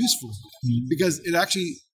harmony is useful, because it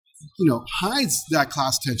actually, hides that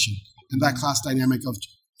class tension and that class dynamic of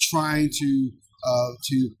trying to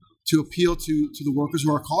appeal to the workers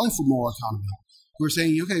who are calling for moral economy, who are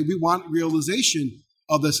saying, okay, we want realization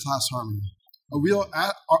of this class harmony, a real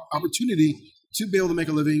opportunity to be able to make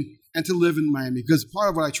a living and to live in Miami. Because part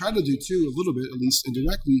of what I try to do too, a little bit at least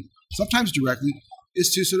indirectly, sometimes directly,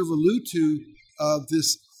 is to sort of allude to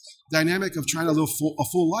this dynamic of trying to live a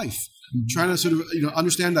full life, trying to sort of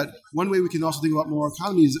understand that one way we can also think about moral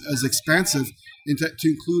economy is as expansive and to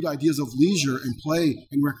include ideas of leisure and play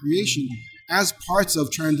and recreation as parts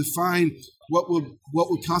of trying to define what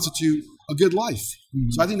would constitute a good life.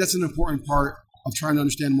 So I think that's an important part of trying to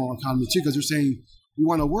understand moral economy too, because they're saying we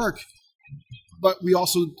want to work, but we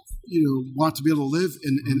also want to be able to live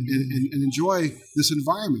and enjoy this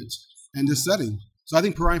environment and this setting. So I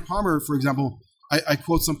think Brian Palmer, for example, I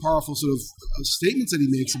quote some powerful sort of statements that he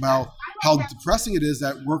makes about how depressing it is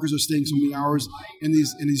that workers are staying so many hours in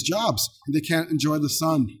these jobs and they can't enjoy the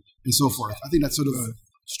sun and so forth. I think that's sort of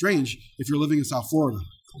strange if you're living in South Florida.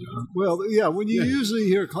 Well, yeah, when you usually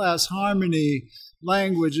hear class harmony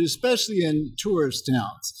language, especially in tourist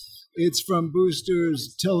towns, it's from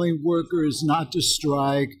boosters telling workers not to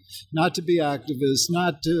strike, not to be activists,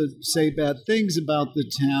 not to say bad things about the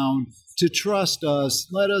town, to trust us,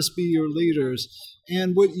 let us be your leaders.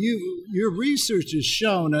 And what your research has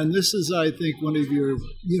shown, and this is, I think, one of your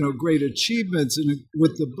great achievements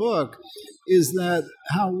with the book, is that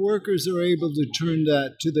how workers are able to turn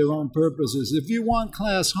that to their own purposes. If you want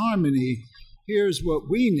class harmony, here's what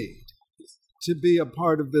we need to be a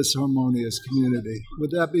part of this harmonious community.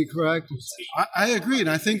 Would that be correct? I agree, and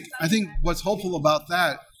I think what's hopeful about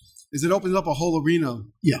that is it opens up a whole arena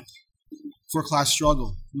for class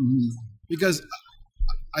struggle. Mm-hmm. Because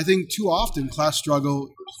I think too often class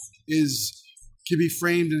struggle can be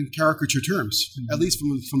framed in caricature terms, at least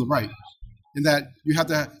from the right, in that you have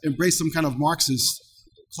to embrace some kind of Marxist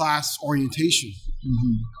class orientation.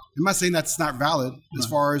 Mm-hmm. I'm not saying that's not valid as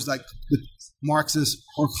far as like the Marxist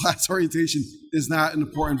or class orientation is not an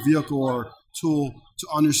important vehicle or tool to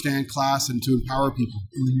understand class and to empower people.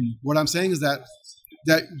 Mm-hmm. What I'm saying is that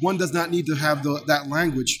one does not need to have that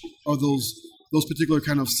language or those particular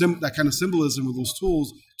kind of symbolism or those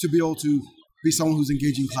tools to be able to be someone who's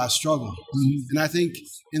engaging class struggle. Mm-hmm. And I think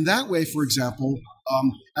in that way, for example,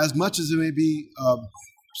 as much as it may be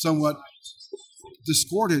somewhat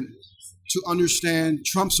discordant to understand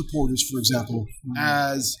Trump supporters, for example,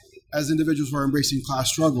 as individuals who are embracing class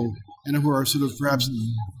struggle and who are sort of perhaps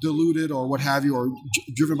deluded or what have you, or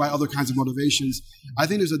driven by other kinds of motivations, I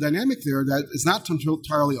think there's a dynamic there that is not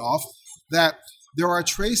entirely off, that there are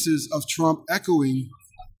traces of Trump echoing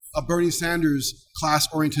a Bernie Sanders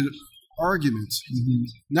class-oriented argument,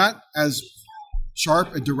 not as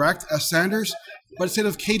sharp and direct as Sanders, but instead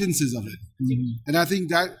of cadences of it. Mm-hmm. And I think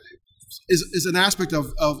that is an aspect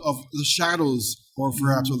of the shadows or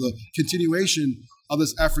perhaps of the continuation of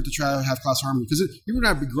this effort to try to have class harmony. Because people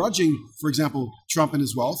are not begrudging, for example, Trump and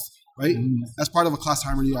his wealth, right? Mm-hmm. That's part of a class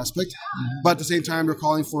harmony aspect. Mm-hmm. But at the same time, they're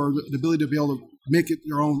calling for the ability to be able to make it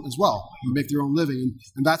their own as well, make their own living.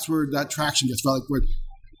 And that's where that traction gets, like where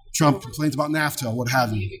Trump complains about NAFTA or what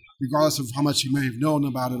have you, regardless of how much he may have known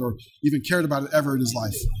about it or even cared about it ever in his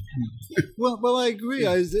life. Well, I agree.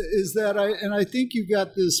 I think you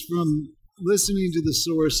got this from listening to the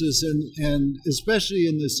sources and especially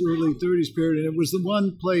in this early 30s period. And it was the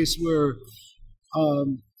one place where,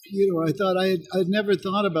 I thought I'd never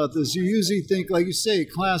thought about this. You usually think, like you say,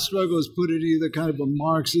 class struggle is put in either kind of a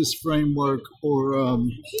Marxist framework or,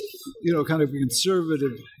 kind of a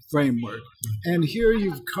conservative framework. And here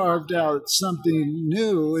you've carved out something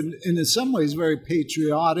new and in some ways very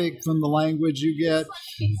patriotic from the language you get,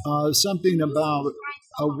 something about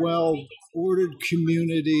a well-ordered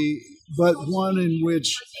community, but one in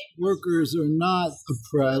which workers are not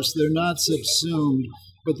oppressed, they're not subsumed,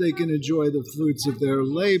 but they can enjoy the fruits of their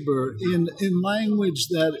labor in language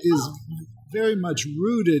that is very much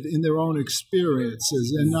rooted in their own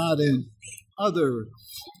experiences and not in other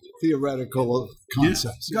theoretical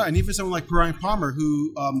concepts. Yeah, and even someone like Brian Palmer,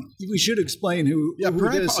 who we should explain who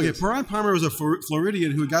this is. Brian Palmer was a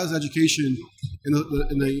Floridian who got his education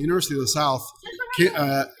in the University of the South,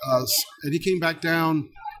 and he came back down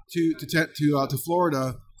to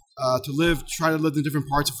Florida to try to live in different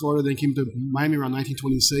parts of Florida. Then came to Miami around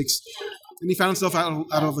 1926, and he found himself out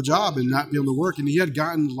of a job and not be able to work. And he had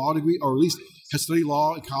gotten a law degree, or at least had studied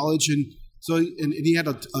law in college, and so and he had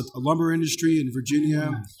a lumber industry in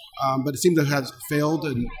Virginia, but it seemed to have failed.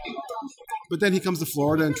 But then he comes to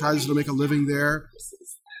Florida and tries to make a living there.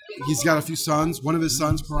 He's got a few sons. One of his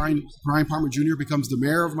sons, Brian Palmer Jr., becomes the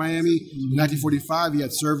mayor of Miami in 1945. He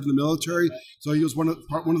had served in the military, so he was one of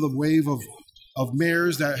the wave of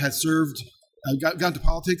mayors that had served, got into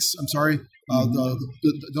politics. I'm sorry,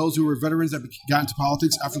 those who were veterans that got into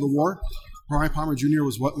politics after the war. Brian Palmer Jr.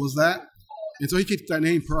 was that, and so he kept that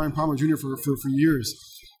name, Brian Palmer Jr. for years.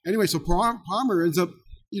 Anyway, so Palmer ends up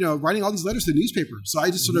writing all these letters to the newspaper. So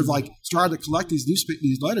I just sort of like started to collect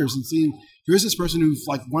these letters and seeing here's this person who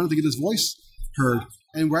like wanted to get his voice heard.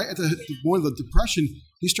 And right at the point of the Depression,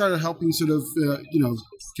 he started helping sort of,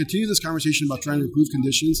 continue this conversation about trying to improve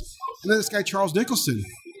conditions. And then this guy, Charles Nicholson,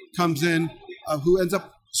 comes in, who ends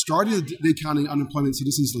up starting the Dade County Unemployment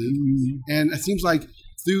Citizens League. And it seems like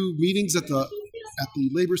through meetings at the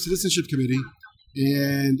Labor Citizenship Committee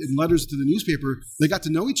and in letters to the newspaper, they got to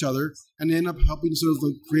know each other and they ended up helping to sort of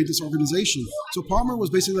like create this organization. So Palmer was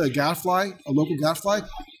basically a local gadfly,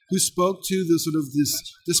 who spoke to the sort of this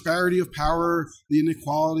disparity of power, the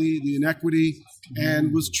inequality, the inequity,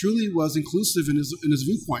 and was inclusive in his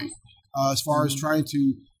viewpoint as far as trying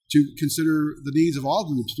to consider the needs of all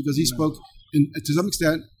groups, because he spoke to some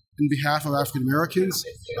extent in behalf of African Americans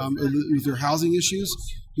with their housing issues.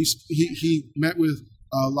 He met with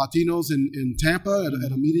Latinos in Tampa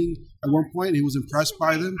at a meeting at one point, and he was impressed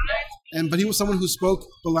by them. But he was someone who spoke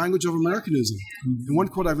the language of Americanism. And one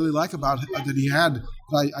quote I really like about that he had,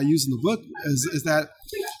 that I use in the book, is that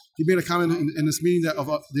he made a comment in this meeting of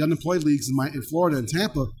the unemployed leagues in Florida and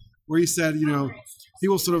Tampa, where he said,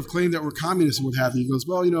 people sort of claim that we're communists and what have you. He goes,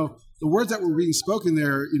 well, the words that were being spoken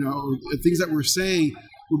there, things that we're saying,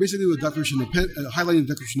 were basically highlighting the Declaration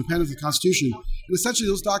of Independence, the Constitution. And essentially,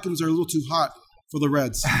 those documents are a little too hot for the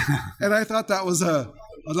Reds. And I thought that was a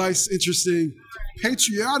nice, interesting,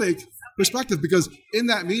 patriotic perspective, because in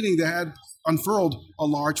that meeting they had unfurled a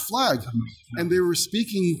large flag and they were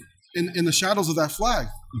speaking in the shadows of that flag.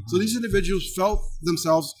 So these individuals felt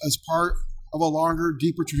themselves as part of a longer,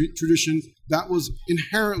 deeper tradition that was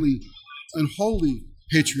inherently and wholly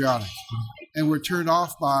patriotic, and were turned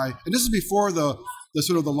off by, and this is before the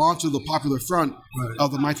sort of the launch of the Popular Front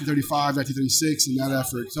of the 1935, 1936 and that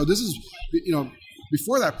effort. So this is,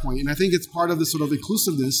 before that point. And I think it's part of this sort of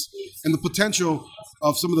inclusiveness and the potential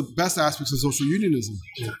of some of the best aspects of social unionism.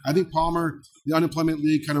 I think Palmer, the Unemployment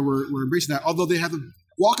League, kind of were embracing that, although they had to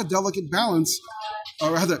walk a delicate balance,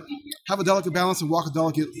 or have a delicate balance and walk a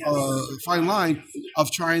delicate fine line of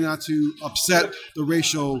trying not to upset the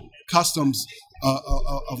racial customs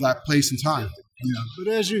of that place and time. Yeah. But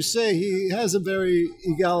as you say, he has a very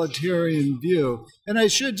egalitarian view. And I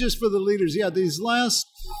should, just for the leaders, these last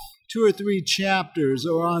 2 or 3 chapters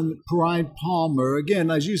are on Pride Palmer. Again,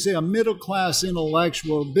 as you say, a middle-class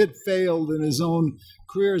intellectual, a bit failed in his own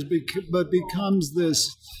careers, but becomes this,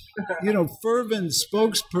 fervent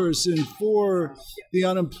spokesperson for the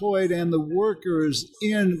unemployed and the workers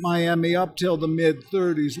in Miami up till the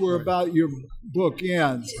mid-30s, where about your book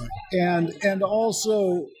ends. And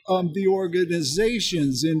also the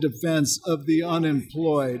organizations in defense of the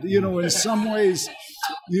unemployed. In some ways,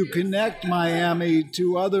 you connect Miami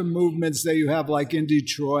to other movements that you have, like in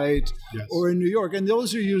Detroit or in New York, and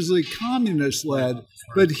those are usually communist-led.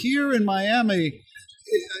 But here in Miami,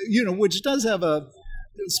 which does have a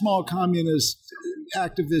small communist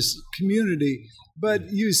activist community,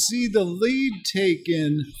 but you see the lead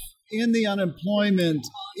taken in the unemployment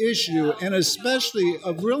issue, and especially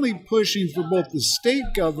of really pushing for both the state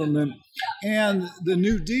government and the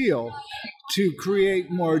New Deal to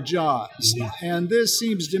create more jobs. And this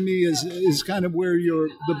seems to me is kind of where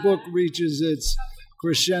the book reaches its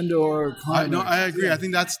crescendo or climax. I agree. I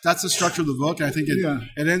think that's the structure of the book. And I think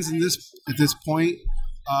it ends at this point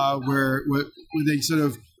where they sort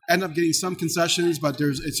of end up getting some concessions, but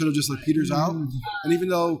it sort of just like peters out. And even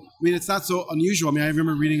though, it's not so unusual. I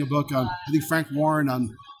remember reading a book on, I think Frank Warren on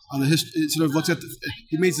the history. It sort of looks at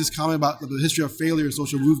he makes this comment about the history of failure in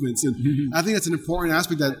social movements, and I think that's an important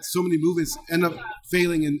aspect, that so many movements end up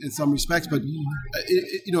failing in some respects. But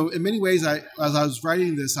in many ways, as I was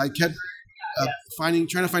writing this, I kept trying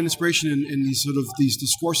to find inspiration in these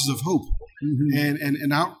discourses of hope and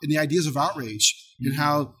the ideas of outrage, and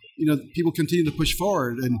how people continue to push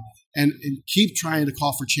forward and keep trying to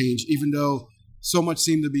call for change, even though so much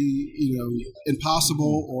seemed to be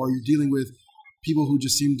impossible, or you're dealing with people who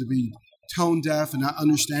just seem to be tone deaf and not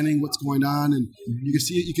understanding what's going on, and you can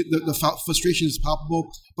see the frustration is palpable,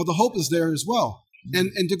 but the hope is there as well.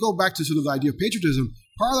 And to go back to sort of the idea of patriotism,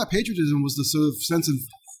 part of that patriotism was the sort of sense of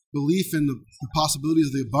belief in the possibilities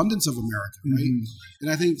of the abundance of America, right?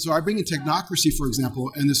 And I think so. I bring in technocracy, for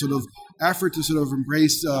example, and this sort of effort to sort of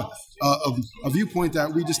embrace a viewpoint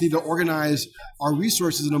that we just need to organize our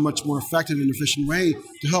resources in a much more effective and efficient way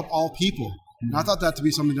to help all people. And I thought that to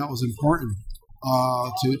be something that was important.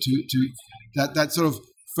 That sort of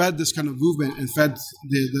fed this kind of movement and fed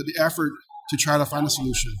the effort to try to find a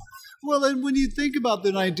solution. Well, and when you think about the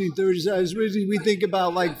 1930s, we think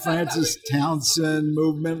about like Francis Townsend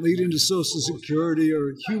movement leading to Social Security,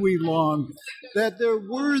 or Huey Long, that there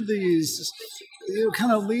were these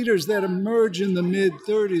kind of leaders that emerge in the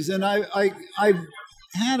mid-30s. And I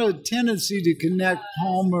had a tendency to connect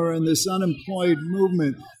Palmer and this unemployed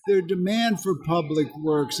movement, their demand for public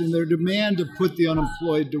works and their demand to put the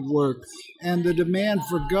unemployed to work and the demand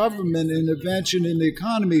for government intervention in the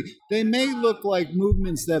economy. They may look like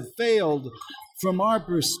movements that failed from our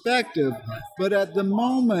perspective, but at the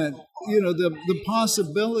moment, the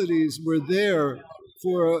possibilities were there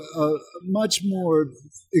for a much more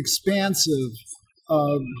expansive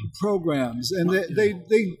programs, and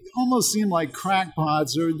they almost seem like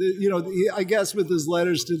crackpots, or I guess with his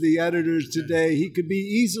letters to the editors today, he could be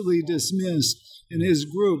easily dismissed in his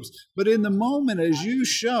groups. But in the moment, as you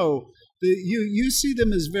show, you see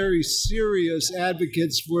them as very serious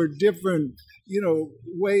advocates for different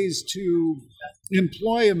ways to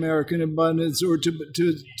employ American abundance or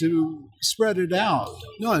to spread it out.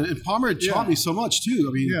 No, and Palmer had taught me so much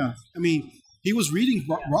too. I mean, he was reading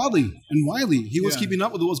broadly and widely. He was keeping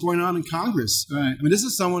up with what was going on in Congress. Right. I mean, this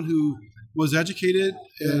is someone who was educated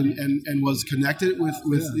and was connected with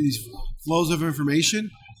these flows of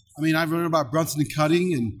information. I mean, I've learned about Brunson and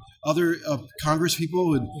Cutting and other Congress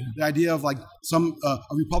people, and the idea of like a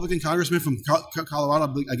Republican congressman from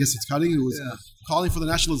Colorado, I guess it's Cutting, who was calling for the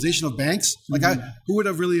nationalization of banks. Like, who would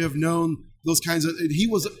have really have known those kinds of? He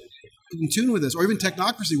was in tune with this, or even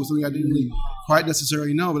technocracy was something I didn't really quite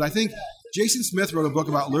necessarily know. But I think Jason Smith wrote a book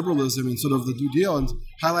about liberalism and sort of the New Deal, and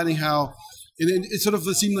highlighting how it sort of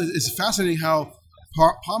seemed like it's fascinating how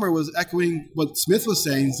Palmer was echoing what Smith was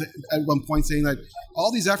saying at one point, saying that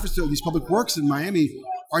all these efforts to these public works in Miami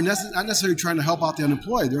are not necessarily trying to help out the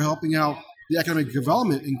unemployed. They're helping out the economic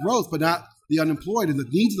development and growth, but not the unemployed and the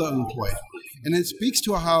needs of the unemployed. And it speaks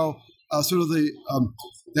to how sort of the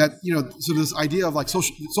sort of this idea of like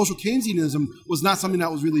social Keynesianism was not something that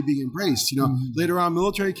was really being embraced. Later on,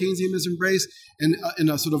 military Keynesianism is embraced, and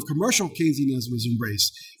a sort of commercial Keynesianism is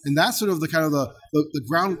embraced. And that's sort of the kind of the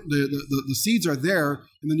ground, the seeds are there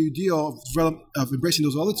in the New Deal of embracing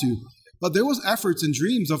those other two. But there was efforts and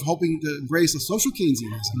dreams of hoping to embrace a social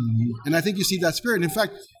Keynesianism. Mm-hmm. And I think you see that spirit. And in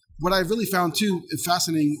fact, what I really found too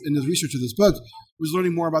fascinating in the research of this book was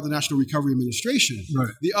learning more about the National Recovery Administration,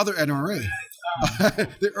 the other NRA,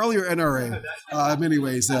 the earlier NRA, in many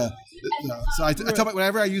ways. So I tell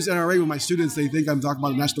whenever I use NRA with my students, they think I'm talking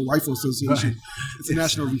about the National Rifle Association. Right. It's the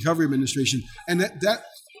National Recovery Administration. And that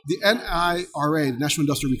the NIRA, the National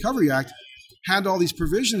Industrial Recovery Act, had all these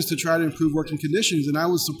provisions to try to improve working conditions. And I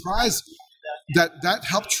was surprised that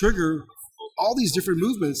helped trigger all these different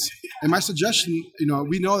movements. And my suggestion,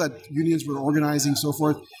 we know that unions were organizing and so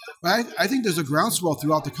forth, but I think there's a groundswell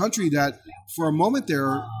throughout the country that for a moment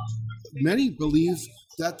there, many believe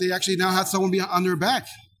that they actually now have someone on their back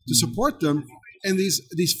to support them in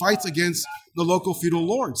these fights against the local feudal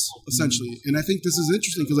lords, essentially. And I think this is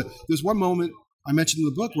interesting because there's one moment I mentioned in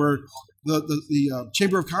the book where the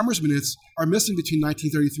Chamber of Commerce minutes are missing between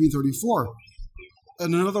 1933 and 34,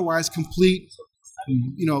 and an otherwise complete,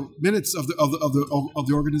 minutes of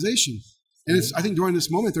the organization. And it's, I think, during this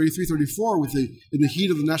moment, 33, 34, in the heat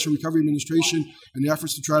of the National Recovery Administration and the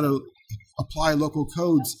efforts to try to apply local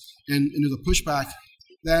codes and the pushback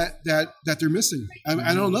that they're missing.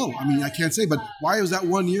 I don't know. I mean, I can't say, but why was that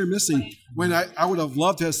 1 year missing when I would have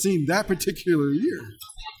loved to have seen that particular year?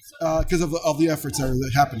 Because of the efforts that are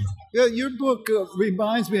happening. Yeah, your book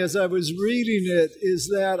reminds me, as I was reading it, is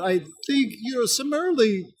that I think some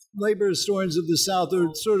early labor historians of the South,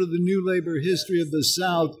 or sort of the new labor history of the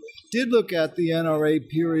South, did look at the NRA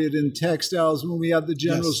period in textiles when we had the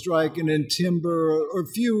general strike, and in timber, or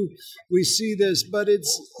few we see this. But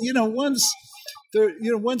it's once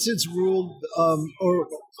it's ruled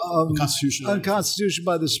unconstitutional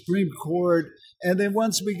by the Supreme Court. And then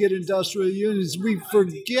once we get industrial unions, we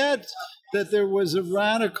forget that there was a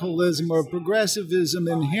radicalism or progressivism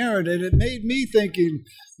inherent. And it made me thinking,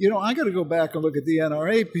 I got to go back and look at the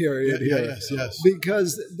NRA period here. Yes.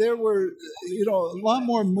 Because there were, a lot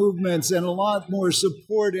more movements and a lot more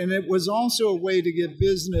support. And it was also a way to get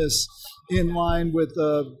business in line with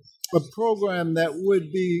a program that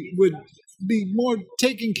would be more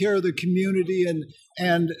taking care of the community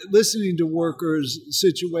and listening to workers'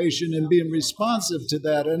 situation and being responsive to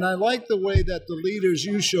that. And I like the way that the leaders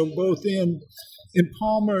you show, both in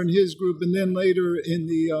Palmer and his group, and then later in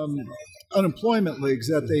the unemployment leagues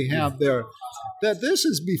that they have there, that this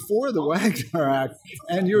is before the Wagner Act,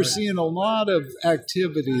 and you're seeing a lot of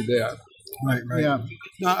activity there. Right. Yeah.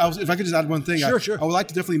 Now, if I could just add one thing, Sure. I would like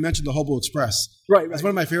to definitely mention the Hobo Express. Right. It's one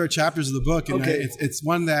of my favorite chapters of the book, and it's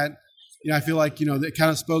one that I feel like it kind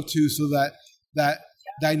of spoke to, so that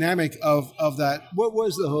dynamic of that. What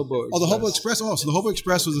was the Hobo Express? Oh, the Hobo Express. So the Hobo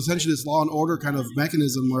Express was essentially this law and order kind of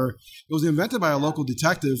mechanism where it was invented by a local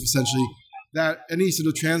detective, essentially, that any sort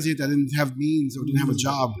of transient that didn't have means or didn't have a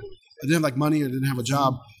job, or didn't have like money or didn't have a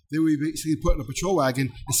job, they would be basically put in a patrol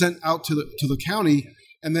wagon and sent out to the county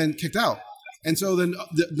and then kicked out. And so then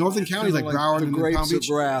the northern counties like Broward and Palm Beach,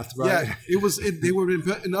 of wrath, right? Yeah, they were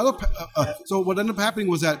in other. So what ended up happening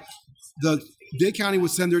was that the Dade County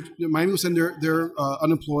would send Miami would send their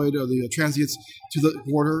unemployed or the transients to the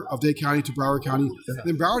border of Dade County to Broward County. Yeah.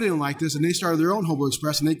 Then Broward didn't like this, and they started their own Hobo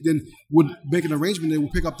Express, and they then would make an arrangement. They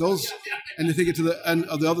would pick up those and they take it to the end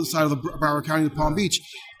of the other side of the Broward County to Palm Beach.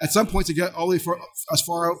 At some points, they get all the way as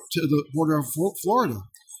far out to the border of Florida.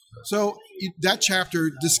 So that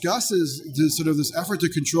chapter discusses this effort to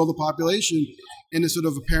control the population in a sort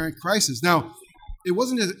of apparent crisis. Now, it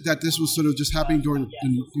wasn't that this was sort of just happening during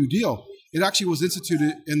the New Deal. It actually was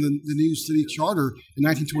instituted in the new city charter in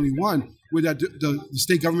 1921, where the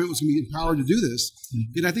state government was going to be empowered to do this.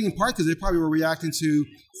 Mm-hmm. And I think in part because they probably were reacting to,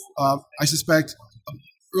 I suspect,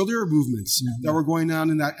 earlier movements that were going on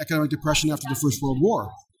in that economic depression after the First World War.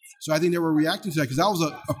 So I think they were reacting to that because that was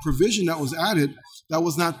a provision that was added that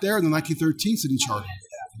was not there in the 1913 city charter.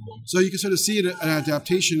 So you can sort of see an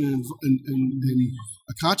adaptation and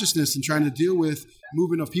a consciousness in trying to deal with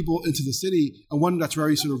movement of people into the city, and one that's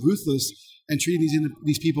very sort of ruthless and treating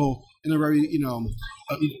these people in a very,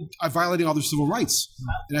 violating all their civil rights.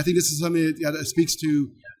 And I think this is something that speaks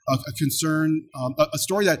to a concern, a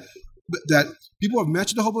story that people have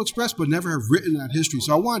mentioned the Hobo Express, but never have written that history.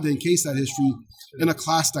 So I wanted to encase that history in a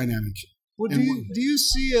class dynamic. Well, do you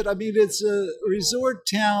see it? I mean, it's a resort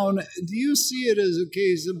town. Do you see it as a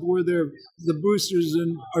case of where the boosters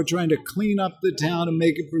are trying to clean up the town and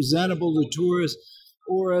make it presentable to tourists,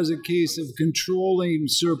 or as a case of controlling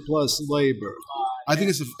surplus labor? I think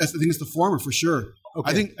it's the former for sure.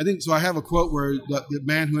 Okay. I think so. I have a quote where the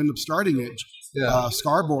man who ended up starting it,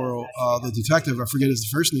 Scarborough, the detective, I forget his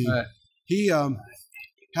first name. Right. He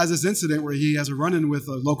has this incident where he has a run-in with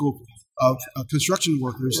a local construction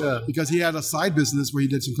workers because he had a side business where he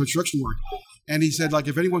did some construction work, and he said, like,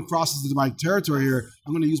 if anyone crosses into my territory here,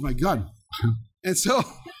 I'm going to use my gun. And so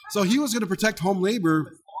he was going to protect home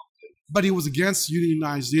labor, but he was against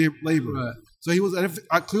unionized labor. Right. So he was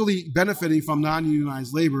clearly benefiting from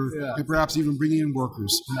non-unionized labor and perhaps even bringing in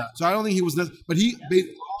workers. Yeah. So I don't think he was, but he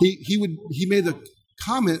made the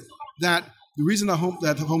comment that the reason the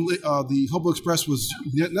Hobo Express was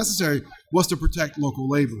necessary was to protect local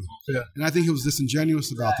labor. Yeah. And I think he was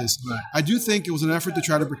disingenuous about this. Right. I do think it was an effort to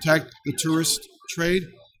try to protect the tourist trade,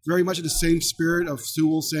 very much in the same spirit of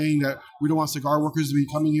Sewell saying that we don't want cigar workers to be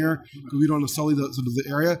coming here because we don't want to sully the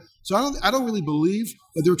area. So I don't really believe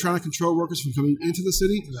that they were trying to control workers from coming into the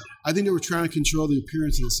city. Yeah. I think they were trying to control the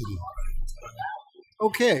appearance of the city.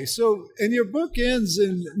 Okay, so and your book ends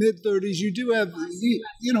in mid-30s. You do have,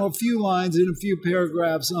 a few lines and a few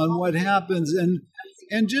paragraphs on what happens,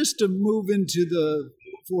 and just to move into the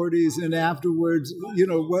 40s and afterwards,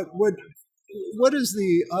 what is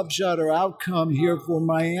the upshot or outcome here for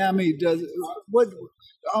Miami?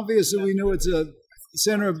 Obviously we know it's a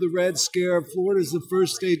center of the Red Scare. Florida is the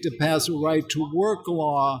first state to pass a right to work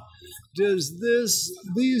law. Does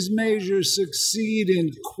these measures succeed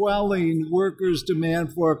in quelling workers'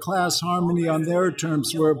 demand for a class harmony on their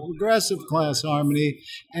terms, for a progressive class harmony?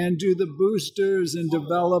 And do the boosters and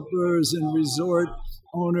developers and resort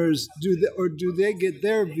owners do they get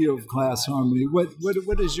their view of class harmony? What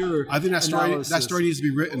is your? I think that story needs to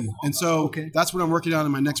be written, and so that's what I'm working on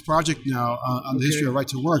in my next project now on the history of right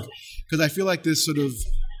to work, because I feel like this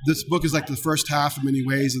book is like the first half in many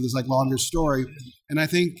ways of this like longer story, and I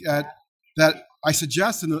think that I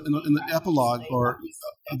suggest in the epilogue or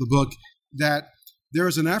of the book that there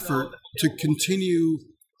is an effort to continue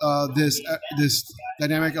this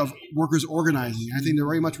dynamic of workers organizing. I think they're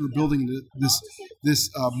very much rebuilding this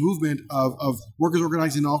movement of workers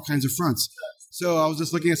organizing on all kinds of fronts. So I was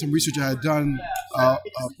just looking at some research I had done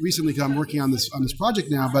recently because I'm working on this project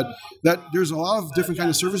now, but that there's a lot of different kinds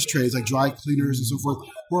of service trades like dry cleaners and so forth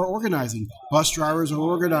who are organizing. Bus drivers are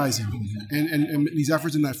organizing. And these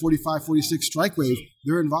efforts in that 45, 46 strike wave,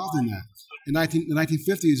 they're involved in that. In the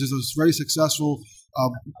 1950s, there's this very successful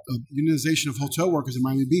unionization of hotel workers in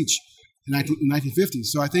Miami Beach in the 1950s.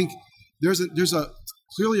 So I think there's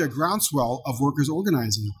clearly a groundswell of workers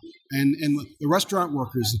organizing. And the restaurant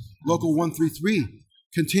workers, Local 133,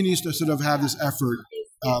 continues to sort of have this effort.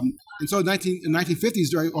 And so in the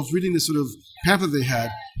 1950s, I was reading this sort of pamphlet they had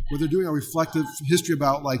where they're doing a reflective history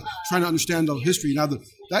about like trying to understand the history. Now,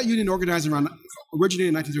 that union organizing originated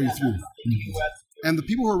in 1933. Mm-hmm. And the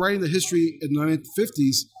people who were writing the history in the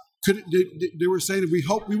 1950s they were saying that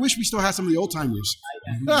we wish we still had some of the old timers,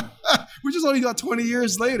 which is only about 20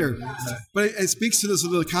 years later. But it speaks to the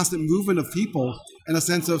sort of the constant movement of people and a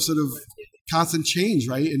sense of sort of constant change,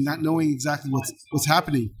 right? And not knowing exactly what's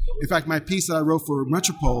happening. In fact, my piece that I wrote for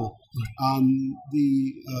Metropole on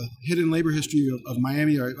the hidden labor history of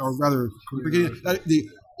Miami, or rather, what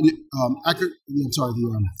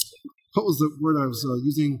was the word I was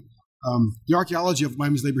using? The archaeology of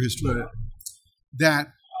Miami's labor history.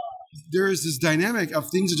 That there is this dynamic of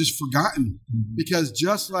things are just forgotten, because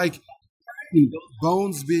just like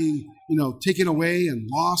bones being taken away and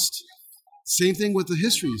lost, same thing with the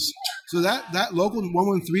histories. So that local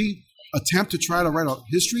 113 attempt to try to write a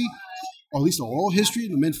history, or at least an oral history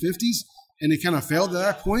in the mid-50s, and it kind of failed at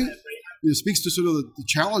that point. It speaks to sort of the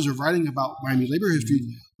challenge of writing about Miami labor history,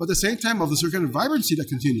 but at the same time of the sort of kind of vibrancy that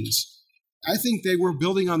continues. I think they were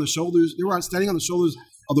standing on the shoulders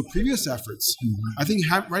of the previous efforts. I think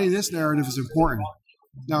writing this narrative is important.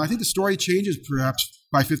 Now, I think the story changes perhaps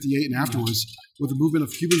by 58 and afterwards with the movement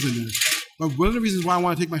of Cubans in there. But one of the reasons why I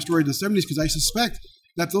want to take my story to the 70s, because I suspect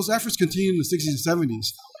that those efforts continued in the 60s and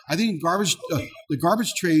 70s. I think the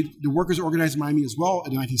garbage trade, the workers organized in Miami as well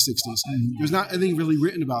in the 1960s. There's not anything really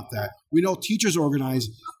written about that. We know teachers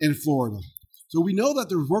organized in Florida. So we know that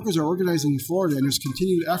the workers are organizing in Florida, and there's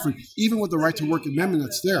continued effort, even with the right to work amendment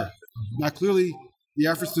that's there. Now, clearly, the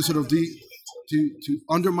efforts to sort of to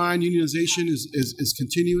undermine unionization is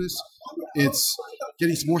continuous. It's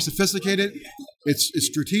getting more sophisticated. It's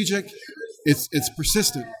strategic. It's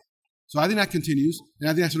persistent. So I think that continues, and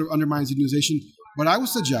I think that sort of undermines unionization. But I would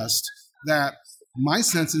suggest that my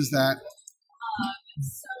sense is that,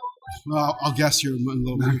 well, I'll guess here in a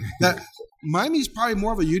little bit, that Miami is probably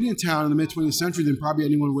more of a union town in the mid-20th century than probably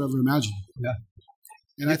anyone would ever imagine. Yeah.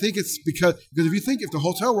 And I think it's because if the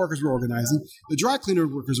hotel workers were organizing, the dry cleaner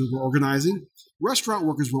workers were organizing, restaurant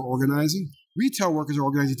workers were organizing, retail workers are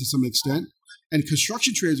organizing to some extent, and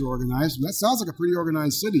construction trades were organized. And that sounds like a pretty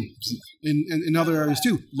organized city in other areas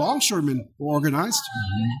too. Longshoremen were organized.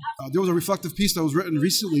 There was a reflective piece that was written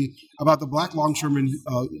recently about the Black Longshoremen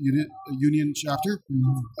Union chapter,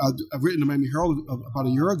 written in the Miami Herald about a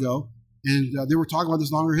year ago. And they were talking about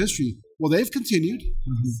this longer history. Well, they've continued.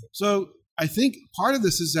 So I think part of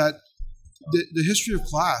this is that the history of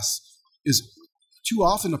class is too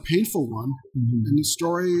often a painful one, and the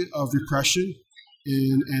story of repression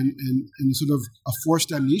and sort of a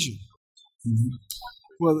forced amnesia.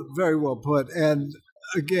 Well, very well put. And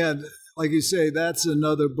again, like you say, that's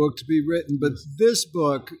another book to be written. But this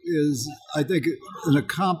book is, I think, an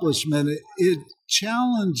accomplishment. It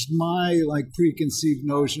challenged my preconceived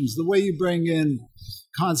notions. The way you bring in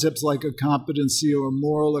concepts like a competency or a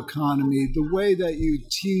moral economy, the way that you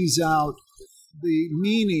tease out the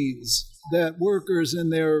meanings that workers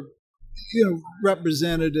and their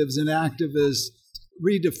representatives and activists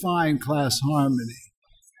redefine class harmony.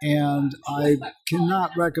 And I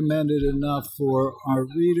cannot recommend it enough for our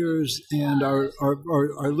readers and our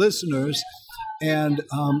listeners. And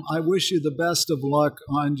I wish you the best of luck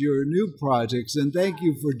on your new projects. And thank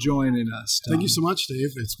you for joining us, Tom. Thank you so much,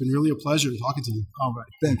 Dave. It's been really a pleasure talking to you. All right.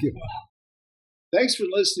 Thank you. Thanks for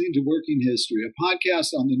listening to Working History, a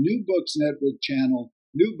podcast on the New Books Network channel,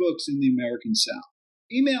 New Books in the American South.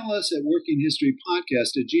 Email us at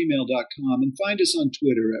workinghistorypodcast@gmail.com and find us on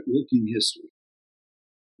Twitter at Working History.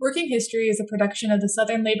 Working History is a production of the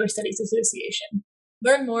Southern Labor Studies Association.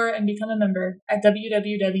 Learn more and become a member at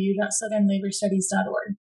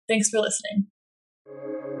www.southernlaborstudies.org. Thanks for listening.